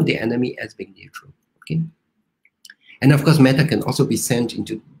 you think of the enemy as being neutral, okay? And of course, metta can also be sent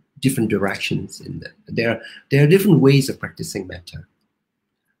into different directions. There are different ways of practicing metta.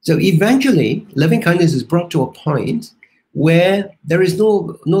 So eventually, loving kindness is brought to a point where there is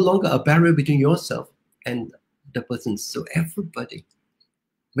no longer a barrier between yourself and the person. So everybody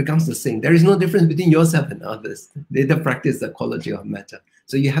becomes the same. There is no difference between yourself and others. They practice the quality of metta.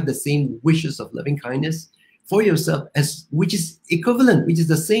 So you have the same wishes of loving kindness for yourself, which is equivalent, which is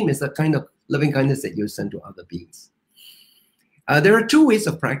the same as the kind of loving kindness that you send to other beings. There are two ways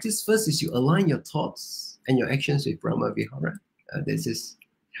of practice. First is you align your thoughts and your actions with Brahma Vihara. This is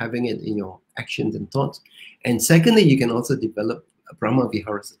having it in your actions and thoughts. And secondly, you can also develop Brahma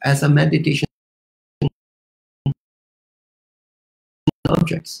Viharas as a meditation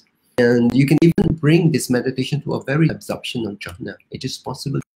objects. And you can even bring this meditation to a very absorption of jhana. It is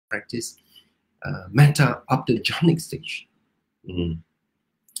possible to practice metta up to the jhanic stage.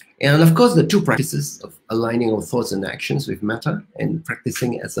 And of course, the two practices of aligning our thoughts and actions with metta and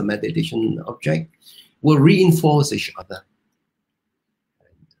practicing as a meditation object will reinforce each other.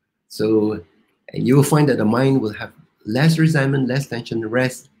 So you will find that the mind will have less resentment, less tension,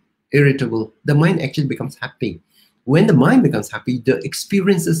 less irritable. The mind actually becomes happy. When the mind becomes happy, the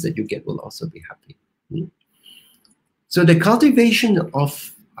experiences that you get will also be happy. So the cultivation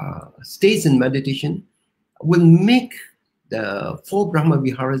of states in meditation will make the four Brahma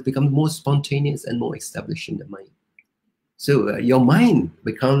Viharas become more spontaneous and more established in the mind. So your mind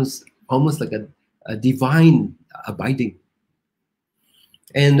becomes almost like a divine abiding.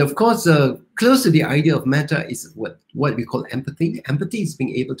 And of course, close to the idea of metta is what we call empathy. Empathy is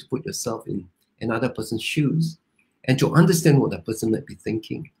being able to put yourself in another person's shoes and to understand what that person might be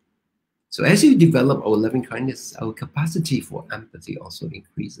thinking. So as you develop our loving kindness, our capacity for empathy also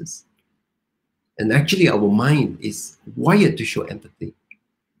increases. And actually, our mind is wired to show empathy.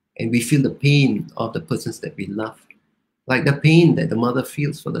 And we feel the pain of the persons that we love, like the pain that the mother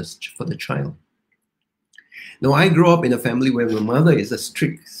feels for the child. Now, I grew up in a family where my mother is a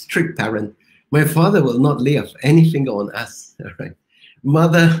strict parent. My father will not lay any finger on us. Right?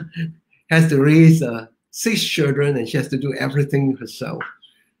 Mother has to raise 6 children, and she has to do everything herself.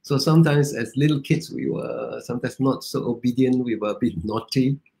 So sometimes as little kids, we were sometimes not so obedient. We were a bit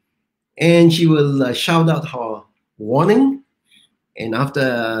naughty. And she will shout out her warning. And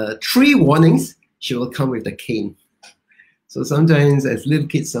after 3 warnings, she will come with the cane. So sometimes as little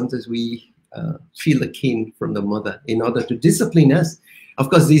kids, sometimes we feel the cane from the mother in order to discipline us. Of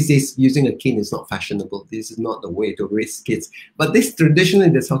course, these days, using a cane is not fashionable. This is not the way to raise kids. But this traditionally,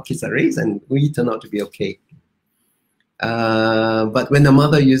 that's how kids are raised, and we turn out to be okay. But when the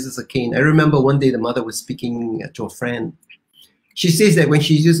mother uses a cane, I remember one day the mother was speaking to a friend. She says that when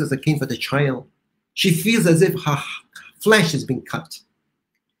she uses a cane for the child, she feels as if her flesh is being cut.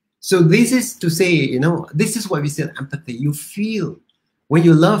 So this is to say, this is why we say empathy. You feel when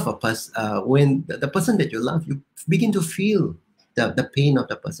you love a person, when the person that you love, you begin to feel the pain of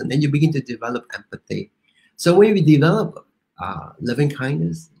the person, and you begin to develop empathy. So when we develop loving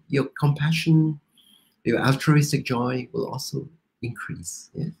kindness, your compassion, your altruistic joy will also increase.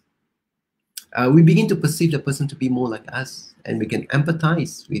 Yeah? We begin to perceive the person to be more like us, and we can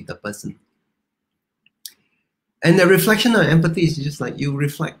empathize with the person. And the reflection of empathy is just like you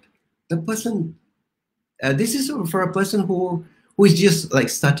reflect the person. This is for a person who is just like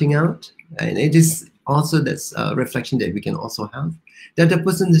starting out, and it is also that's a reflection that we can also have, that the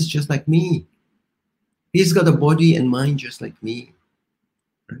person is just like me. He's got a body and mind just like me,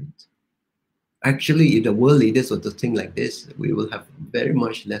 right? Actually, if the world leaders were to think like this, we will have very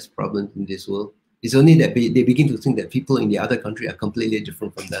much less problems in this world. It's only that they begin to think that people in the other country are completely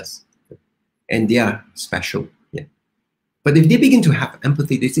different from us, and they are special. Yeah. But if they begin to have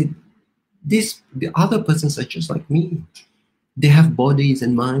empathy, they say, the other persons are just like me. They have bodies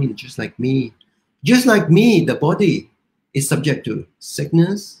and mind just like me. Just like me, the body is subject to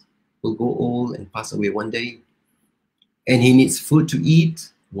sickness, will go old and pass away one day. And he needs food to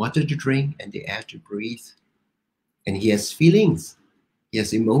eat, water to drink, and the air to breathe. And he has feelings. He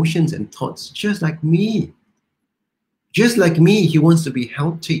has emotions and thoughts just like me. Just like me, he wants to be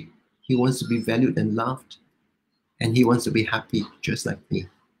healthy. He wants to be valued and loved. And he wants to be happy just like me.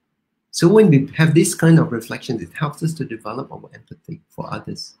 So when we have this kind of reflections, it helps us to develop our empathy for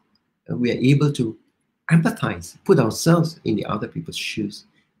others. And we are able to empathize, put ourselves in the other people's shoes,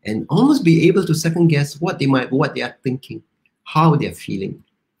 and almost be able to second guess what they are thinking, how they're feeling.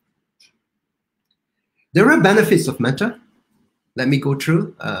 There are benefits of metta. Let me go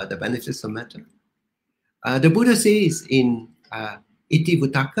through the benefits of metta. The Buddha says in Iti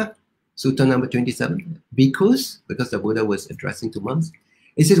Vuttaka, Sutta number 27, bhikkhus, because the Buddha was addressing to monks,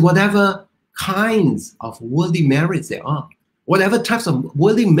 it says whatever kinds of worldly merits there are, whatever types of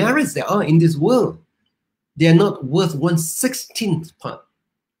worldly merits there are in this world, they are not worth 1/16th part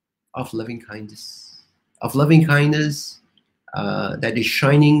of loving kindness. Of loving kindness that is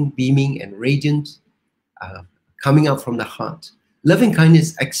shining, beaming, and radiant, coming out from the heart. Loving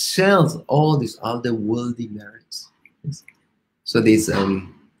kindness excels all these other worldly merits. So this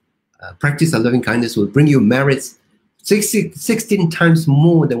practice of loving kindness will bring you merits 16 times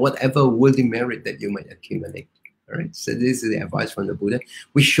more than whatever worldly merit that you might accumulate. All right. So this is the advice from the Buddha,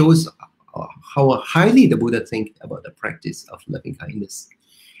 which shows how highly the Buddha thinks about the practice of loving kindness.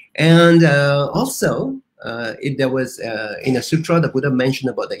 And also, there was in a sutra, the Buddha mentioned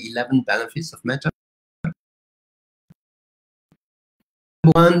about the 11 benefits of metta.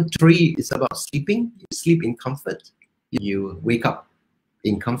 1, 3 is about sleeping. You sleep in comfort. You wake up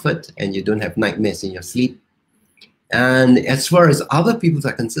in comfort, and you don't have nightmares in your sleep. And as far as other people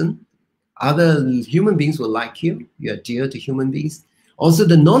are concerned, other human beings will like you. You are dear to human beings. Also,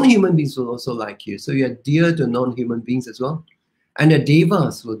 the non-human beings will also like you. So you are dear to non-human beings as well. And the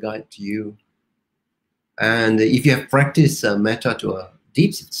devas will guide you. And if you have practiced metta to a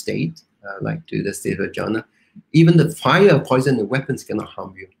deep state, like to the state of jhana, even the fire, poison, and weapons cannot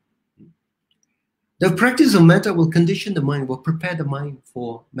harm you. The practice of metta will condition the mind, will prepare the mind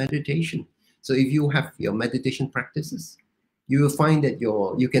for meditation. So if you have your meditation practices, you will find that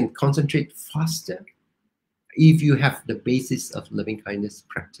you can concentrate faster if you have the basis of loving kindness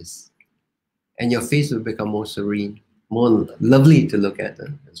practice. And your face will become more serene, more lovely to look at.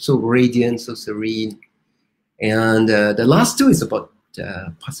 So radiant, so serene. And the last two is about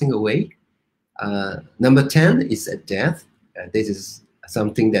passing away. Number 10 is at death. This is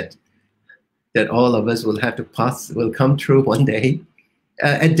something that all of us will have to pass, will come through one day.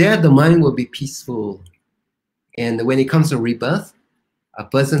 At death, the mind will be peaceful. And when it comes to rebirth, a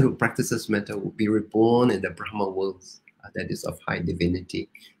person who practices metta will be reborn in the Brahma worlds, that is of high divinity.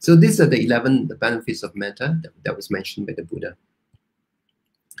 So these are the 11 benefits of metta that was mentioned by the Buddha.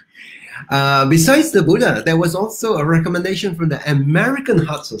 Besides the Buddha, there was also a recommendation from the American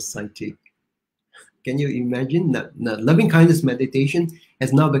Heart Society. Can you imagine that loving kindness meditation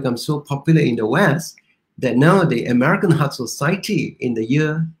has now become so popular in the West that now the American Heart Society in the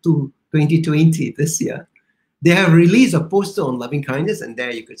year 2020, this year, they have released a poster on loving kindness, and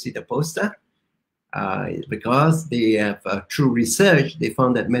there you could see the poster. Because they have, through research, they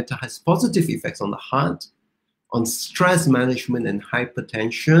found that metta has positive effects on the heart, on stress management and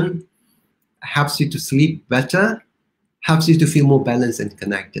hypertension, helps you to sleep better, helps you to feel more balanced and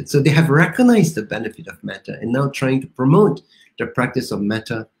connected. So they have recognized the benefit of metta and now trying to promote the practice of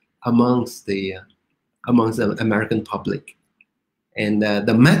metta amongst the American public. And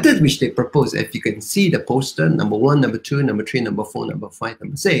the method which they propose, if you can see the poster, number 1, number 2, number 3, number 4, number 5,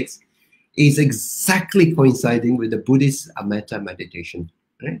 number 6, is exactly coinciding with the Buddhist metta meditation.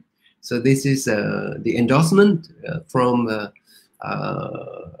 Right? So this is the endorsement from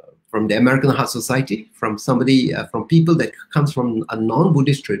the American Heart Society, from somebody, from people that comes from a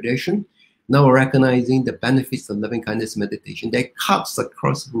non-Buddhist tradition, now recognizing the benefits of loving kindness meditation that cuts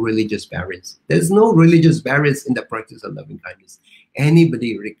across religious barriers. There's no religious barriers in the practice of loving kindness.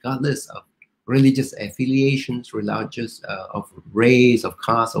 Anybody, regardless of religious affiliations, religious of race, of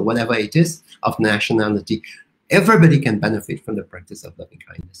caste, or whatever it is, of nationality, everybody can benefit from the practice of loving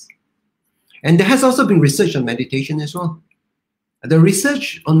kindness. And there has also been research on meditation as well. The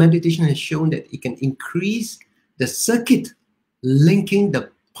research on meditation has shown that it can increase the circuit linking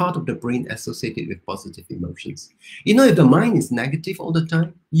the part of the brain associated with positive emotions. You know, if the mind is negative all the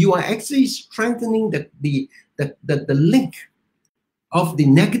time, you are actually strengthening the link of the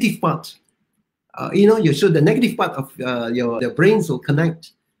negative part. So the negative part of your brains will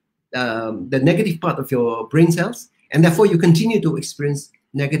connect the negative part of your brain cells, and therefore you continue to experience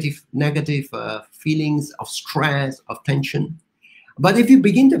negative feelings of stress, of tension. But if you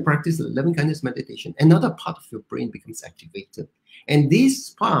begin to practice loving kindness meditation, another part of your brain becomes activated. And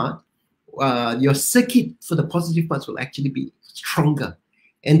this part, your circuit for the positive parts will actually be stronger.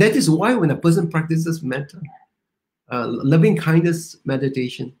 And that is why when a person practices metta, loving kindness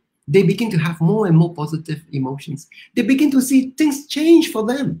meditation, They begin to have more and more positive emotions. They begin to see things change for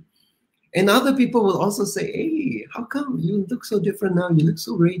them. And other people will also say, hey, how come you look so different now? You look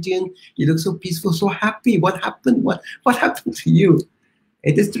so radiant. You look so peaceful, so happy. What happened? What happened to you?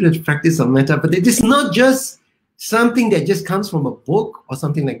 It is through the practice of metta, but it is not just something that just comes from a book or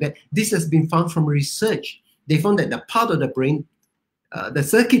something like that. This has been found from research. They found that the part of the brain, the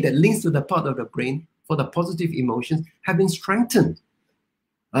circuit that links to the part of the brain for the positive emotions have been strengthened.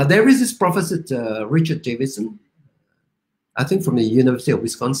 There is this professor, Richard Davidson, I think from the University of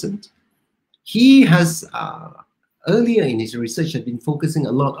Wisconsin. He has, earlier in his research, had been focusing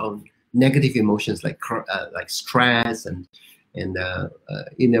a lot on negative emotions like stress and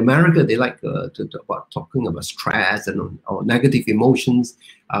in America, they like talking about stress and or negative emotions,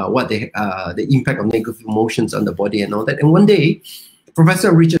 what the impact of negative emotions on the body and all that. And one day,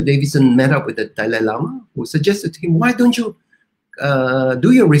 Professor Richard Davidson met up with the Dalai Lama, who suggested to him, why don't you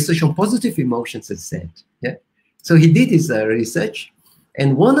do your research on positive emotions instead? Yeah. So he did his research.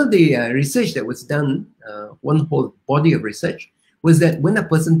 And one of the research that was done, one whole body of research, was that when a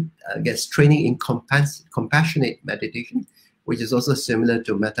person gets training in compassionate meditation, which is also similar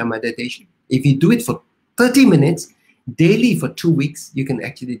to metta meditation, if you do it for 30 minutes daily for 2 weeks, you can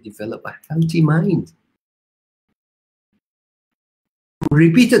actually develop a healthy mind.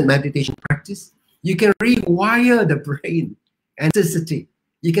 Repeated meditation practice, you can rewire the brain and sensitivity.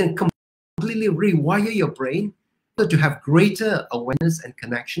 You can completely rewire your brain to have greater awareness and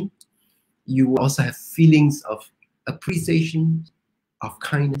connection. You will also have feelings of appreciation, of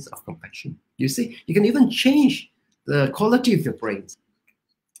kindness, of compassion. You see, you can even change the quality of your brains.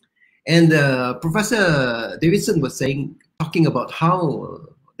 And Professor Davidson was talking about how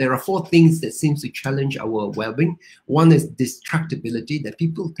there are 4 things that seems to challenge our well-being. One is distractibility, that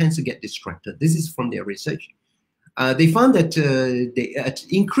people tend to get distracted. This is from their research. They found that the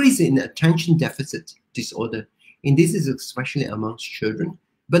increase in attention deficit disorder, and this is especially amongst children,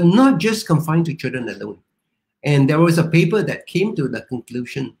 but not just confined to children alone. And there was a paper that came to the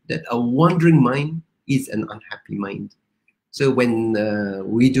conclusion that a wandering mind is an unhappy mind. So when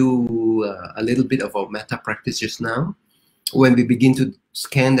we do a little bit of our metta practice just now, when we begin to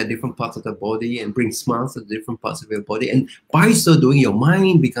scan the different parts of the body and bring smiles to the different parts of your body, and by so doing, your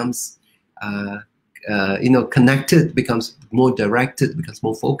mind becomes connected, becomes more directed, becomes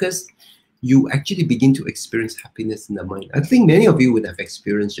more focused, you actually begin to experience happiness in the mind. I think many of you would have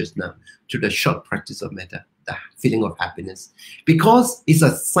experienced just now through the short practice of metta, the feeling of happiness. Because it's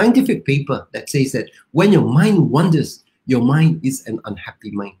a scientific paper that says that when your mind wanders, your mind is an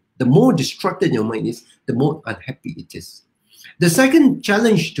unhappy mind. The more distracted your mind is, the more unhappy it is. The second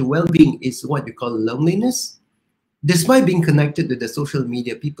challenge to well-being is what we call loneliness. Despite being connected with the social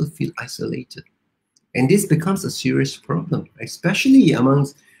media, people feel isolated. And this becomes a serious problem, especially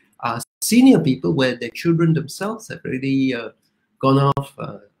amongst senior people where their children themselves have already gone off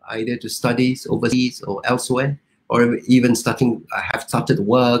either to studies overseas or elsewhere, or even have started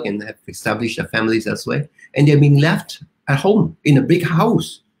work and have established their families elsewhere, and they're being left at home in a big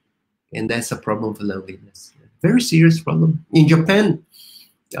house. And that's a problem for loneliness. Very serious problem. In Japan,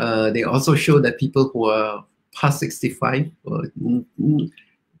 they also show that people who are past 65, or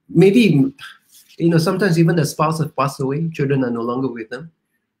maybe, sometimes even the spouse has passed away, children are no longer with them.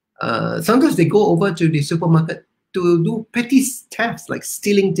 Sometimes they go over to the supermarket to do petty thefts, like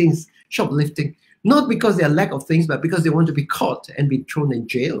stealing things, shoplifting, not because they are lack of things, but because they want to be caught and be thrown in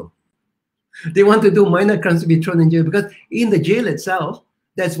jail. They want to do minor crimes to be thrown in jail, because in the jail itself,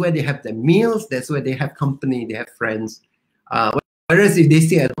 that's where they have their meals, that's where they have company, they have friends. Whereas if they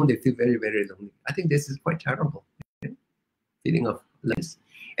stay at home, they feel very, very lonely. I think this is quite terrible, feeling of loneliness.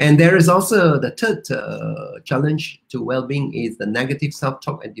 And there is also the third challenge to well-being is the negative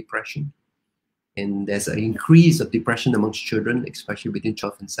self-talk and depression. And there's an increase of depression amongst children, especially between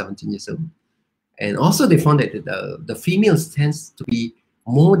 12 and 17 years old. And also they found that the females tends to be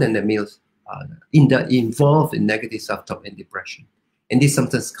more than the males involved in negative self-talk and depression. And this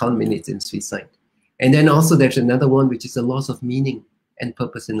sometimes culminates in suicide. And then also there's another one, which is the loss of meaning and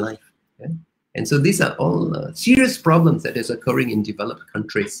purpose in life. Okay? And so these are all serious problems that is occurring in developed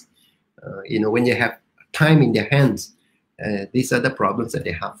countries. When you have time in their hands, these are the problems that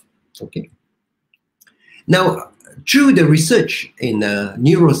they have. Okay. Now, through the research in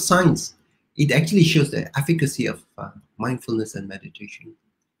neuroscience, it actually shows the efficacy of mindfulness and meditation.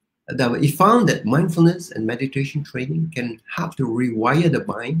 It found that mindfulness and meditation training can help to rewire the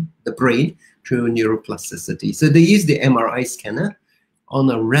brain through neuroplasticity. So they use the MRI scanner on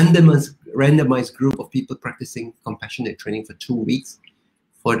a randomized group of people practicing compassionate training for 2 weeks.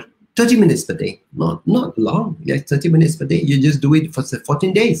 For 30 minutes per day, not long, yeah, 30 minutes per day. You just do it for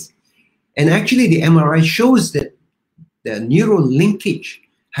 14 days. And actually the MRI shows that the neural linkage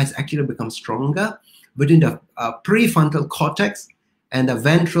has actually become stronger between the prefrontal cortex and the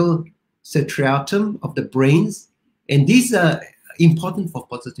ventral striatum of the brains. And these are important for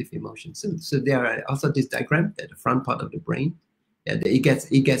positive emotions. So there are also this diagram at the front part of the brain. Yeah,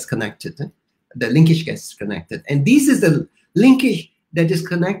 it gets connected. The linkage gets connected. And this is the linkage that is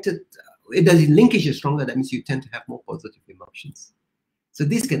connected. If the linkage is stronger, that means you tend to have more positive emotions. So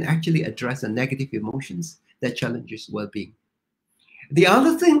this can actually address the negative emotions that challenges well-being. The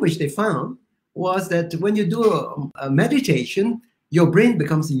other thing which they found was that when you do a meditation, your brain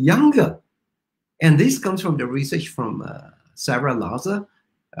becomes younger. And this comes from the research from Sarah Lazar.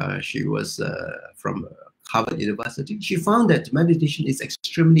 She was from Harvard University. She found that meditation is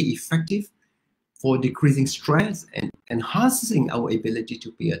extremely effective for decreasing stress and enhancing our ability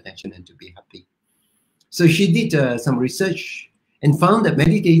to pay attention and to be happy. So she did some research and found that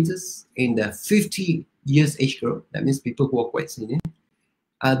meditators in the 50 years age group, that means people who are quite senior,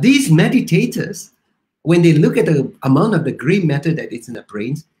 these meditators, when they look at the amount of the gray matter that is in the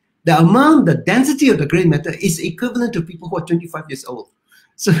brains, the density of the gray matter is equivalent to people who are 25 years old.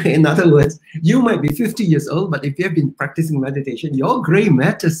 So in other words, you might be 50 years old, but if you have been practicing meditation, your gray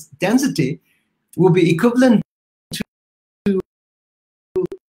matter's density will be equivalent to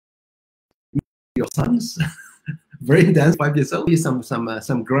your son's very dense 5 years old. Here's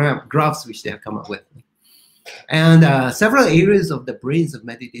some graphs which they have come up with. And several areas of the brains of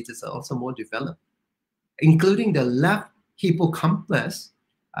meditators are also more developed, including the left hippocampus.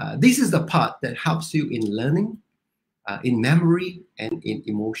 This is the part that helps you in learning, in memory, and in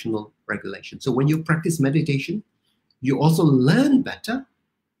emotional regulation. So when you practice meditation, you also learn better.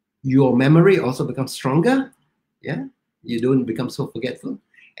 Your memory also becomes stronger. Yeah, you don't become so forgetful,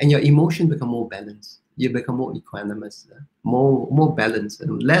 and your emotion become more balanced. You become more equanimous, more balanced,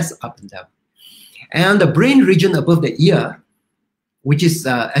 and less up and down. And the brain region above the ear, which is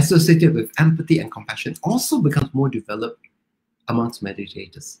associated with empathy and compassion, also becomes more developed amongst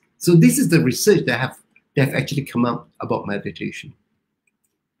meditators. So this is the research that have actually come out about meditation.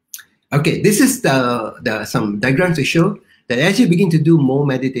 Okay, this is some diagrams to show that as you begin to do more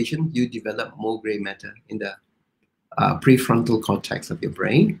meditation, you develop more gray matter in the prefrontal cortex of your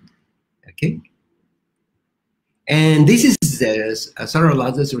brain. Okay. And this is Sarah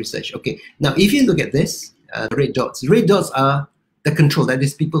Lazar's research. Okay, now if you look at this, red dots are the control. That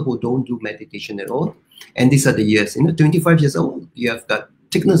is people who don't do meditation at all. And these are the years. 25 years old, you have the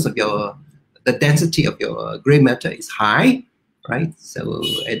thickness of the density of your gray matter is high, right? So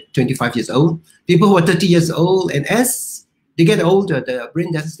at 25 years old, people who are 30 years old, and as they get older, the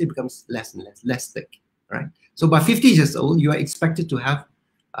brain density becomes less and less thick, right? So by 50 years old, you are expected to have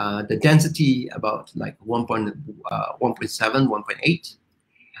the density about like 1.7, 1.8.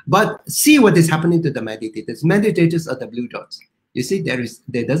 But see what is happening to the meditators. Meditators are the blue dots. You see,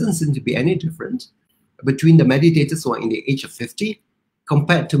 there doesn't seem to be any difference between the meditators who are in the age of 50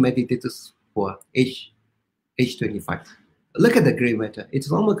 compared to meditators who are age 25. Look at the gray matter.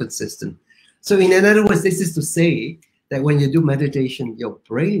 It's almost consistent. So in other words, this is to say that when you do meditation, your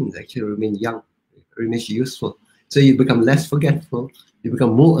brain actually remains young, remains useful. So you become less forgetful, you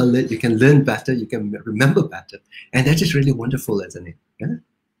become more alert, you can learn better, you can remember better. And that is really wonderful, isn't it? Yeah?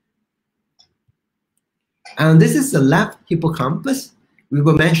 And this is the left hippocampus. We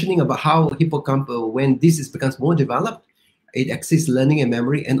were mentioning about how hippocampus, when this becomes more developed, it assists learning and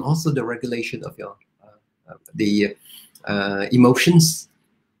memory, and also the regulation of your emotions.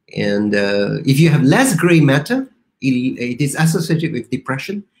 And if you have less gray matter, it is associated with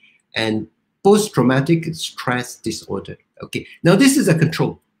depression and post-traumatic stress disorder. Okay, now this is a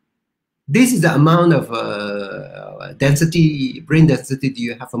control. This is the amount of brain density that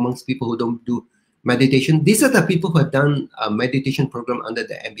you have amongst people who don't do meditation. These are the people who have done a meditation program under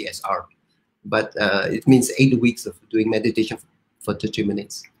the MBSR. But it means 8 weeks of doing meditation for 30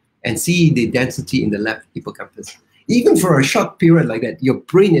 minutes. And see the density in the left hippocampus. Even for a short period like that, your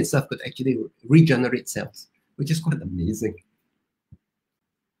brain itself could actually regenerate cells, which is quite amazing.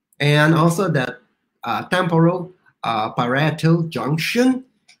 And also the temporal parietal junction.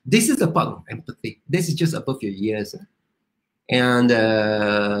 This is a part of empathy. This is just above your ears. And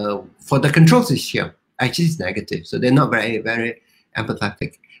for the controls is here, actually it's negative. So they're not very, very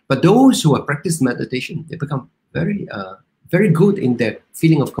empathetic. But those who have practiced meditation, they become very, very good in their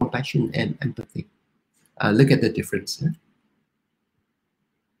feeling of compassion and empathy. Look at the difference.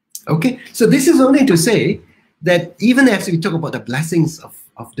 Okay, so this is only to say that even as we talk about the blessings of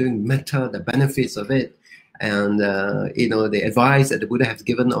doing metta, the benefits of it, And the advice that the Buddha has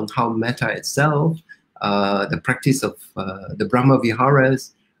given on how metta itself, the practice of the Brahma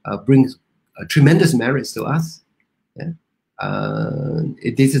Viharas, brings tremendous merits to us. Yeah?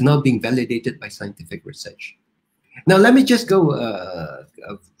 This is not being validated by scientific research. Now, let me just go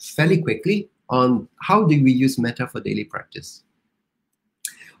fairly quickly on how do we use metta for daily practice.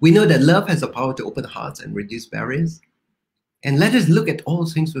 We know that love has the power to open hearts and reduce barriers. And let us look at all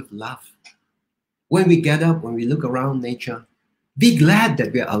things with love. When we get up, when we look around nature, be glad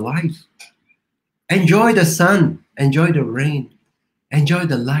that we are alive. Enjoy the sun, enjoy the rain, enjoy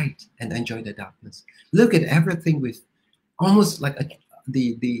the light, and enjoy the darkness. Look at everything with almost like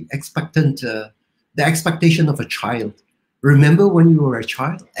the expectation of a child. Remember when you were a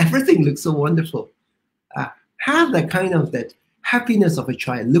child? Everything looks so wonderful. Have that kind of that happiness of a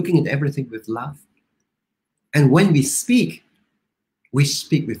child, looking at everything with love. And when we speak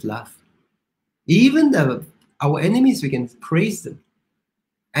with love. Even our enemies, we can praise them.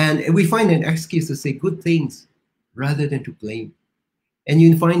 And we find an excuse to say good things rather than to blame. And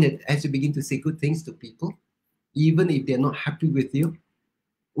you find that as you begin to say good things to people, even if they're not happy with you,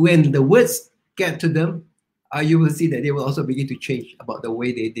 when the words get to them, you will see that they will also begin to change about the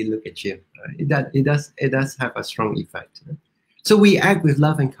way they look at you. It does have a strong effect. So we act with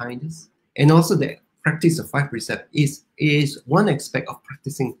love and kindness, and also the practice of 5 precepts is one aspect of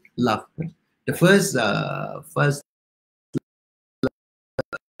practicing love. The first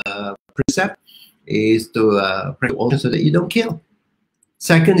precept is to practice all so that you don't kill.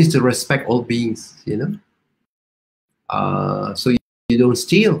 Second is to respect all beings, so you don't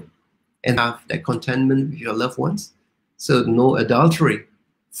steal, and have that contentment with your loved ones. So no adultery.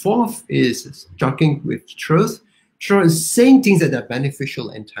 Fourth is talking with truth, saying things that are beneficial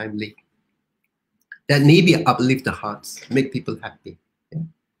and timely, that maybe uplift the hearts, make people happy.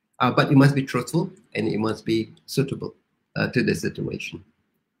 But it must be truthful and it must be suitable to the situation.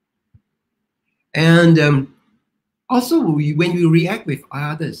 And also, when we react with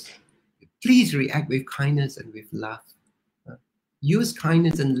others, please react with kindness and with love. Use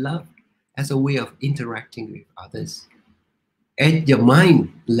kindness and love as a way of interacting with others. At your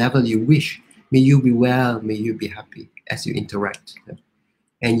mind level, you wish, may you be well, may you be happy as you interact.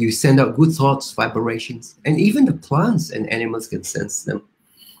 And you send out good thoughts, vibrations, and even the plants and animals can sense them.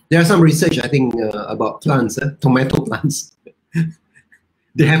 There are some research, I think, about plants, tomato plants.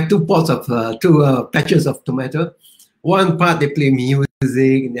 They have two patches of tomato. One part they play music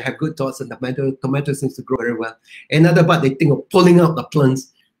and they have good thoughts, and the tomato seems to grow very well. Another part they think of pulling out the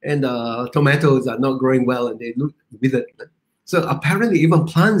plants, and the tomatoes are not growing well and they look withered. So apparently even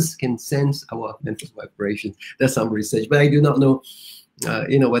plants can sense our mental vibrations. There's some research, but I do not know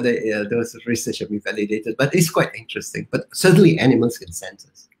whether those research have been validated, but it's quite interesting. But certainly animals can sense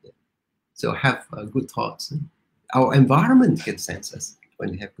us. Yeah. So have good thoughts. Our environment can sense us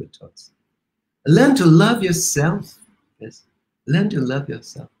when we have good thoughts. Learn to love yourself. Yes. Learn to love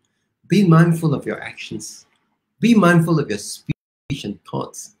yourself. Be mindful of your actions. Be mindful of your speech and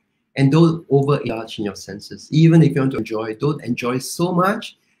thoughts. And don't overindulge in your senses. Even if you want to enjoy, don't enjoy so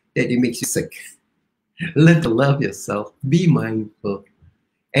much that it makes you sick. Learn to love yourself. Be mindful.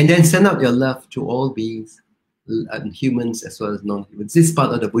 And then send out your love to all beings, humans as well as non-humans. This is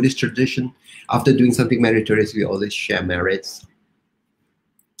part of the Buddhist tradition. After doing something meritorious, we always share merits.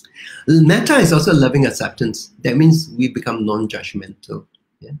 Metta is also loving acceptance. That means we become non-judgmental.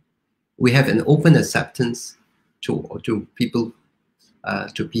 Yeah? We have an open acceptance to people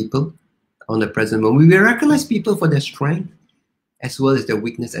on the present moment. We recognize people for their strength as well as their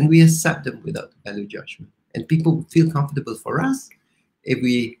weakness, and we accept them without value judgment. And people feel comfortable for us if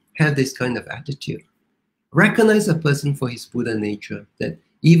we have this kind of attitude. Recognize a person for his Buddha nature, that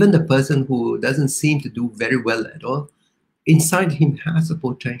even the person who doesn't seem to do very well at all, inside him has a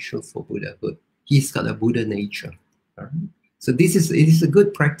potential for Buddhahood. He's got a Buddha nature. All right? So it is a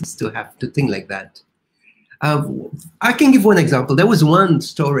good practice to have to think like that. I can give one example. There was one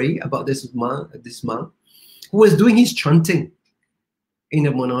story about this monk who was doing his chanting in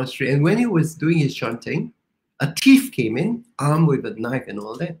a monastery. And when he was doing his chanting, a thief came in, armed with a knife and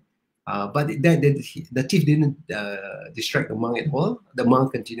all that. But the thief didn't distract the monk at all. The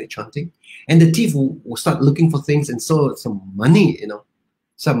monk continued chanting. And the thief will start looking for things and saw some money,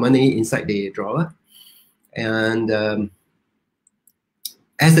 some money inside the drawer. And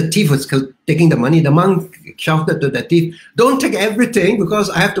as the thief was taking the money, the monk shouted to the thief, "Don't take everything because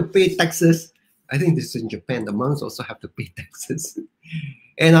I have to pay taxes." I think this is in Japan. The monks also have to pay taxes.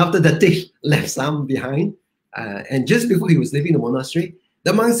 And after the thief left some behind, and just before he was leaving the monastery,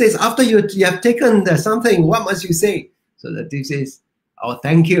 the monk says, "After you have taken something, what must you say?" So the thief says, "Oh,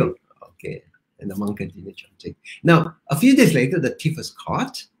 thank you." Okay. And the monk continued chanting. Now, a few days later, the thief was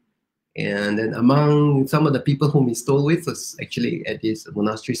caught. And then among some of the people whom he stole with was actually at his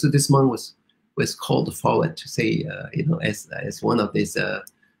monastery. So this monk was called forward to say, as one of these, to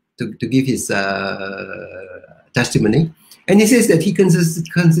give his testimony. And he says that he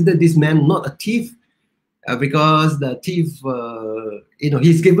considered this man not a thief, because the thief,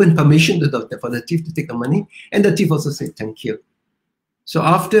 he's given permission for the thief to take the money, and the thief also said thank you. So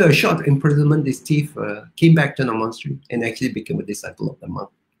after a short imprisonment, this thief came back to the monastery and actually became a disciple of the monk.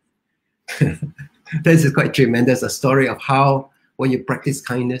 This is quite tremendous, a story of how when you practice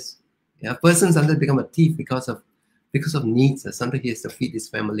kindness, a person sometimes become a thief because of needs. Sometimes he has to feed his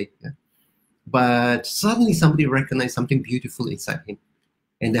family. Yeah? But suddenly somebody recognized something beautiful inside him.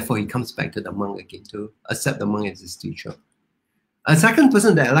 And therefore he comes back to the monk again to accept the monk as his teacher. A second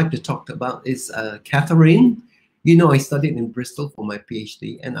person that I like to talk about is Catherine. I studied in Bristol for my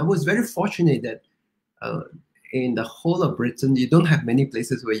PhD, and I was very fortunate that in the whole of Britain, you don't have many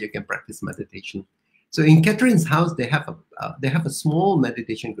places where you can practice meditation. So in Catherine's house, they have a small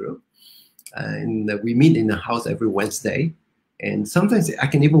meditation group, and we meet in the house every Wednesday. And sometimes I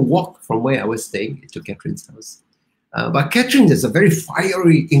can even walk from where I was staying to Catherine's house. But Catherine is a very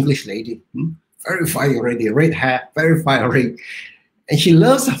fiery English lady, very fiery, red hair, very fiery. And she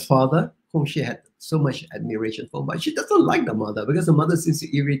loves her father, whom she had so much admiration for, but she doesn't like the mother because the mother seems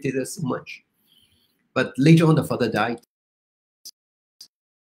to irritate her so much. But later on, the father died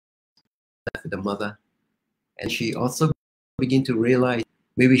with the mother. And she also began to realize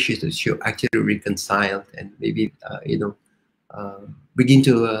maybe she should actually reconcile and maybe, begin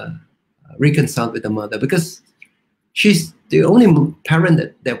to reconcile with the mother, because she's the only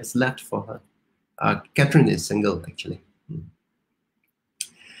parent that was left for her. Catherine is single, actually.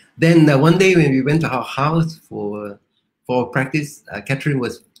 Then one day when we went to her house for practice, Catherine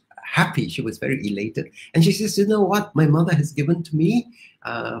was happy. She was very elated. And she says, you know what? My mother has given to me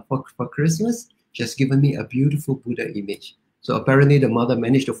for Christmas. She has given me a beautiful Buddha image. So apparently the mother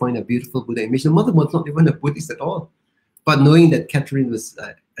managed to find a beautiful Buddha image. The mother was not even a Buddhist at all. But knowing that Catherine was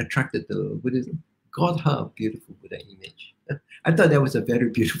attracted to Buddhism, got her a beautiful Buddha image. I thought that was a very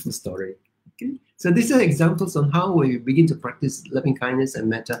beautiful story. Okay? So these are examples on how when we begin to practice loving kindness and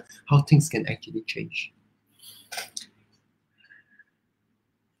metta, how things can actually change.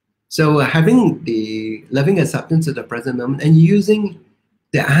 So having the loving acceptance of the present moment and using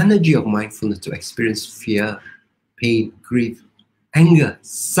the energy of mindfulness to experience fear, pain, grief, anger,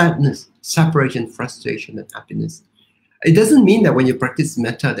 sadness, separation, frustration, and happiness. It doesn't mean that when you practice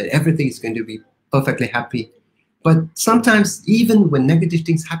metta that everything is going to be perfectly happy. But sometimes even when negative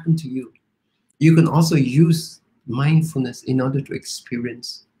things happen to you, you can also use mindfulness in order to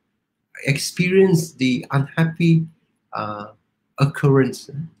experience the unhappy occurrence.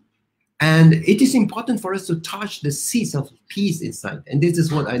 And it is important for us to touch the seeds of peace inside. And this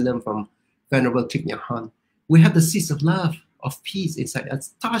is what I learned from Venerable Thich Nhat Hanh. We have the seeds of love, of peace inside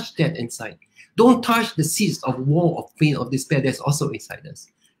us. Touch that inside. Don't touch the seeds of war, of pain, of despair that's also inside us.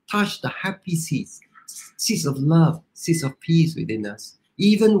 Touch the happy seeds, seeds of love, seeds of peace within us,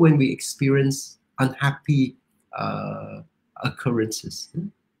 even when we experience unhappy occurrences.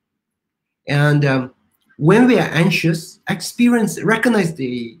 And when we are anxious, recognize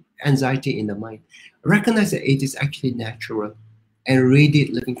the anxiety in the mind. Recognize that it is actually natural and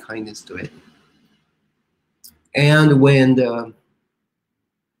radiate loving kindness to it. And when the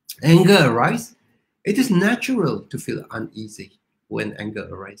anger arises, it is natural to feel uneasy when anger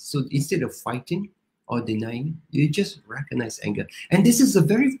arises. So instead of fighting or denying, you just recognize anger. And this is a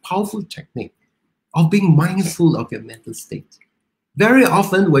very powerful technique of being mindful of your mental state. Very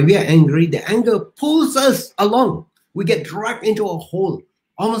often when we are angry, the anger pulls us along. We get dragged into a hole,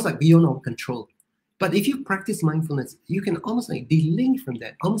 almost like beyond our control. But if you practice mindfulness, you can almost like delink from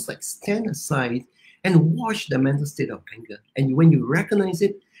that, almost like stand aside and watch the mental state of anger. And when you recognize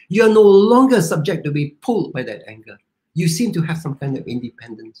it, you are no longer subject to be pulled by that anger. You seem to have some kind of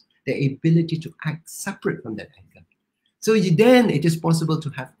independence, the ability to act separate from that anger. So then it is possible to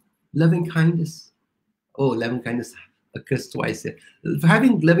have loving kindness. Oh, loving kindness occurs twice here.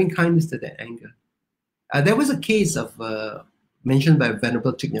 Having loving kindness to that anger. There was a case of mentioned by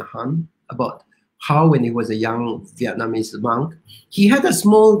Venerable Thich Nhat Hanh about how when he was a young Vietnamese monk, he had a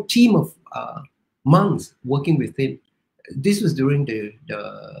small team of monks working with him. This was during the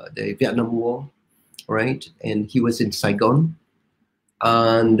Vietnam War, right? And he was in Saigon.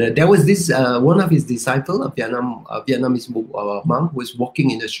 And there was this, one of his disciples, a Vietnamese monk, was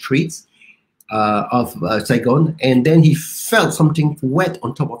walking in the streets of Saigon, and then he felt something wet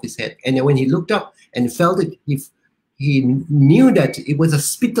on top of his head. And then when he looked up and felt it, he knew that it was a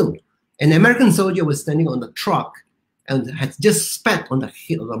spittle. An American soldier was standing on the truck and had just spat on the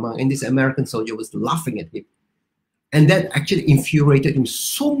head of the monk, and this American soldier was laughing at him. And that actually infuriated him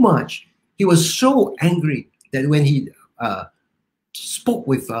so much. He was so angry that when he spoke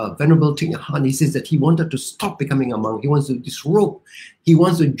with Venerable Thich Nhat Hanh, he says that he wanted to stop becoming a monk. He wants to disrobe. He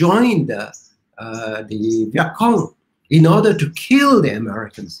wants to join the Viet Cong in order to kill the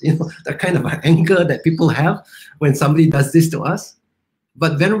Americans. You know, that kind of anger that people have when somebody does this to us.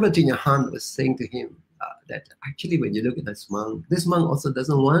 But Venerable Thich Nhat Hanh was saying to him that actually when you look at this monk also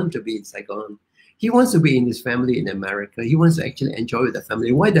doesn't want to be in Saigon. He wants to be in his family in America. He wants to actually enjoy with the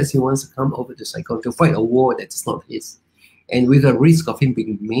family. Why does he want to come over to Saigon to fight a war that's not his? And with the risk of him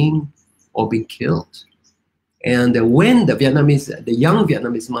being maimed or being killed. And when the young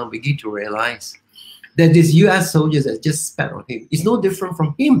Vietnamese monk begin to realize that these US soldiers that just spat on him is no different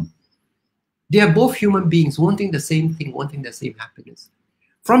from him. They are both human beings wanting the same thing, wanting the same happiness.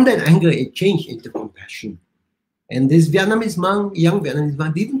 From that anger, it changed into compassion. And this Vietnamese monk, young Vietnamese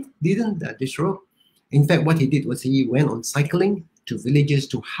monk, didn't disrobe. In fact, what he did was he went on cycling to villages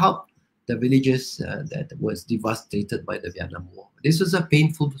to help the villages that was devastated by the Vietnam War. This was a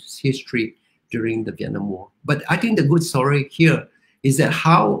painful history during the Vietnam War. But I think the good story here is that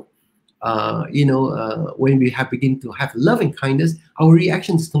how, when we begin to have love and kindness, our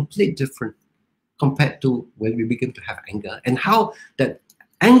reaction is completely different compared to when we begin to have anger. And how that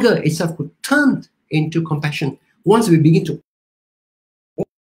anger itself could turn into compassion once we begin to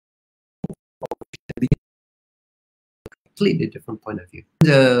completely different point of view.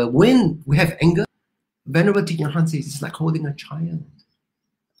 When we have anger, Venerable Thich Nhat Hanh says it's like holding a child.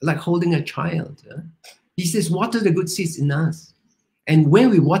 Like holding a child. He says, water the good seeds in us. And when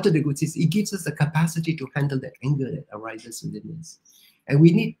we water the good seeds, it gives us the capacity to handle the anger that arises within us. And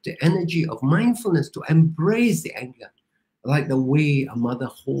we need the energy of mindfulness to embrace the anger, like the way a mother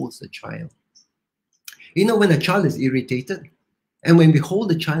holds a child. You know, when a child is irritated, and when we hold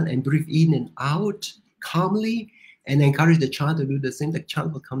the child and breathe in and out calmly and encourage the child to do the same, the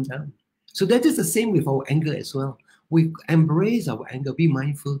child will come down. So that is the same with our anger as well. We embrace our anger, be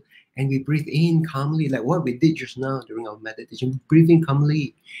mindful, and we breathe in calmly, like what we did just now during our meditation. Breathe in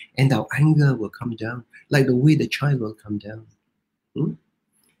calmly, and our anger will come down, like the way the child will come down.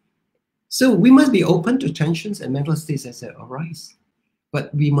 So we must be open to tensions and mental states as they arise.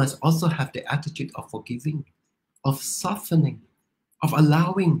 But we must also have the attitude of forgiving, of softening, of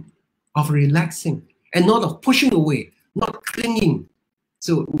allowing, of relaxing, and not of pushing away, not clinging.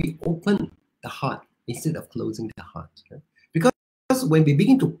 So we open the heart instead of closing the heart. Because when we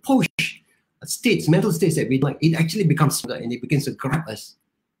begin to push states, mental states that we like, it actually becomes stronger and it begins to grab us.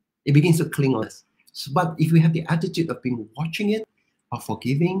 It begins to cling on us. So, but if we have the attitude of being watching it, of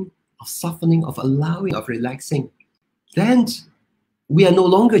forgiving, of softening, of allowing, of relaxing, then we are no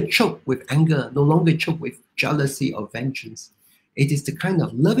longer choked with anger, no longer choked with jealousy or vengeance. It is the kind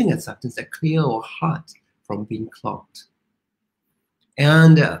of loving acceptance that clears our heart from being clogged.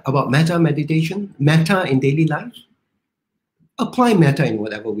 And about metta meditation, metta in daily life, apply metta in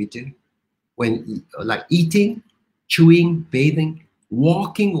whatever we do. When like eating, chewing, bathing,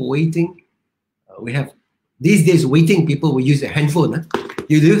 walking, waiting. We have these days waiting, people will use their handphone.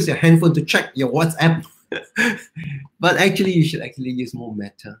 You use your handphone to check your WhatsApp. But actually, you should actually use more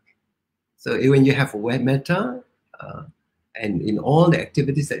metta. So when you have a metta, and in all the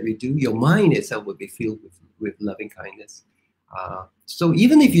activities that we do, your mind itself will be filled with loving kindness. So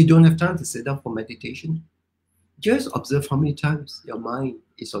even if you don't have time to sit down for meditation, just observe how many times your mind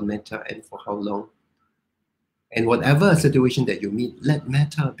is on metta and for how long. And whatever situation that you meet, let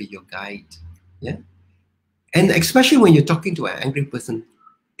metta be your guide. Yeah. And especially when you're talking to an angry person,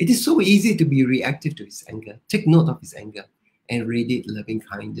 it is so easy to be reactive to his anger. Take note of his anger and radiate loving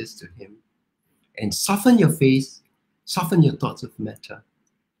kindness to him. And soften your face, soften your thoughts with metta.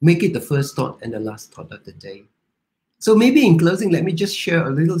 Make it the first thought and the last thought of the day. So maybe in closing, let me just share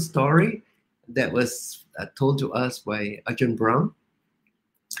a little story that was told to us by Ajahn Brahm.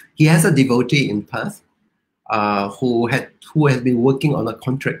 He has a devotee in Perth who has been working on a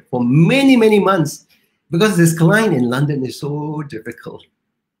contract for many, many months because this client in London is so difficult,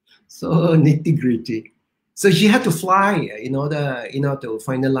 so nitty-gritty. So she had to fly in order to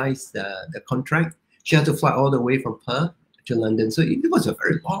finalize the contract. She had to fly all the way from Perth to London. So it was a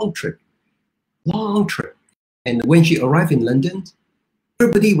very long trip. And when she arrived in London,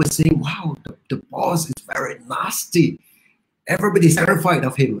 everybody was saying, wow, the boss is very nasty. Everybody's terrified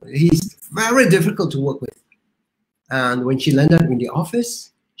of him. He's very difficult to work with. And when she landed in the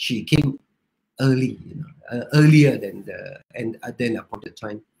office, she came early, earlier than the appointed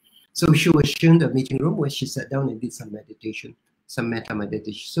time. So she was shown the meeting room where she sat down and did some meditation. some metta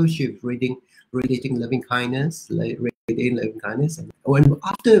meditation. So she was radiating loving kindness, radiating loving kindness. And when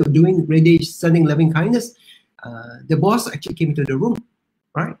after studying loving kindness, the boss actually came into the room,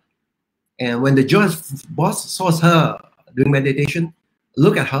 right? And when the boss saw her doing meditation,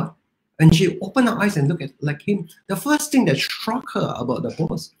 look at her, and she opened her eyes and looked at like him. The first thing that struck her about the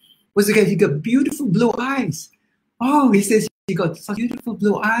boss was that he got beautiful blue eyes. Oh, he says he got such beautiful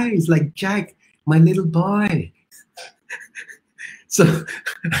blue eyes, like Jack, my little boy. So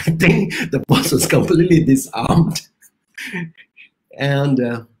I think the boss was completely disarmed.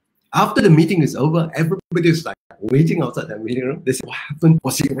 And after the meeting is over, everybody was like waiting outside the meeting room. They said, "What happened?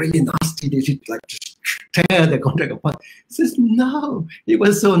 Was he really nasty? Did he like just tear the contract apart?" He says, "No, it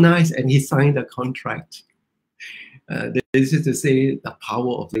was so nice," and he signed the contract. This is to say the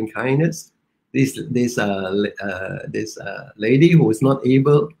power of loving kindness. This lady who was not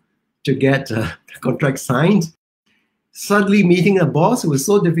able to get the contract signed, suddenly meeting a boss who was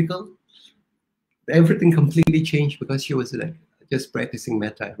so difficult, everything completely changed because she was like just practicing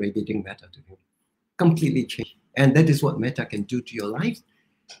metta, radiating metta to him. Completely changed. And that is what metta can do to your life.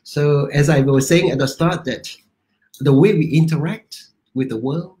 So as I was saying at the start, that the way we interact with the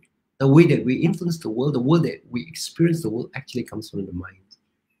world, the way that we influence the world that we experience the world actually comes from the mind.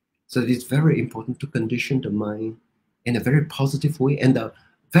 So it's very important to condition the mind in a very positive way. And the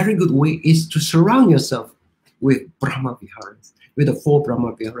very good way is to surround yourself with Brahma Viharas, with the 4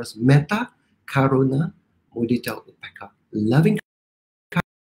 Brahma Viharas: metta, karuna, mudita, upekkha. Loving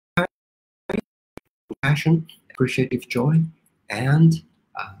compassion, appreciative joy, and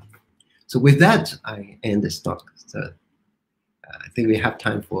so with that, I end this talk. So I think we have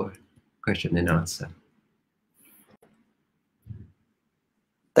time for question and answer.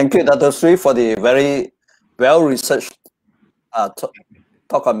 Thank you, Datuk Sri, for the very well-researched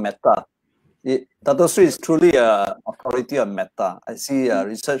talk on metta. Datuk Sri is truly an authority on metta. I see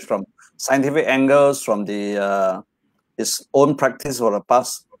research from scientific angles, from the his own practice for the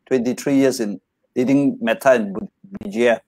past 23 years in leading metta in BGF.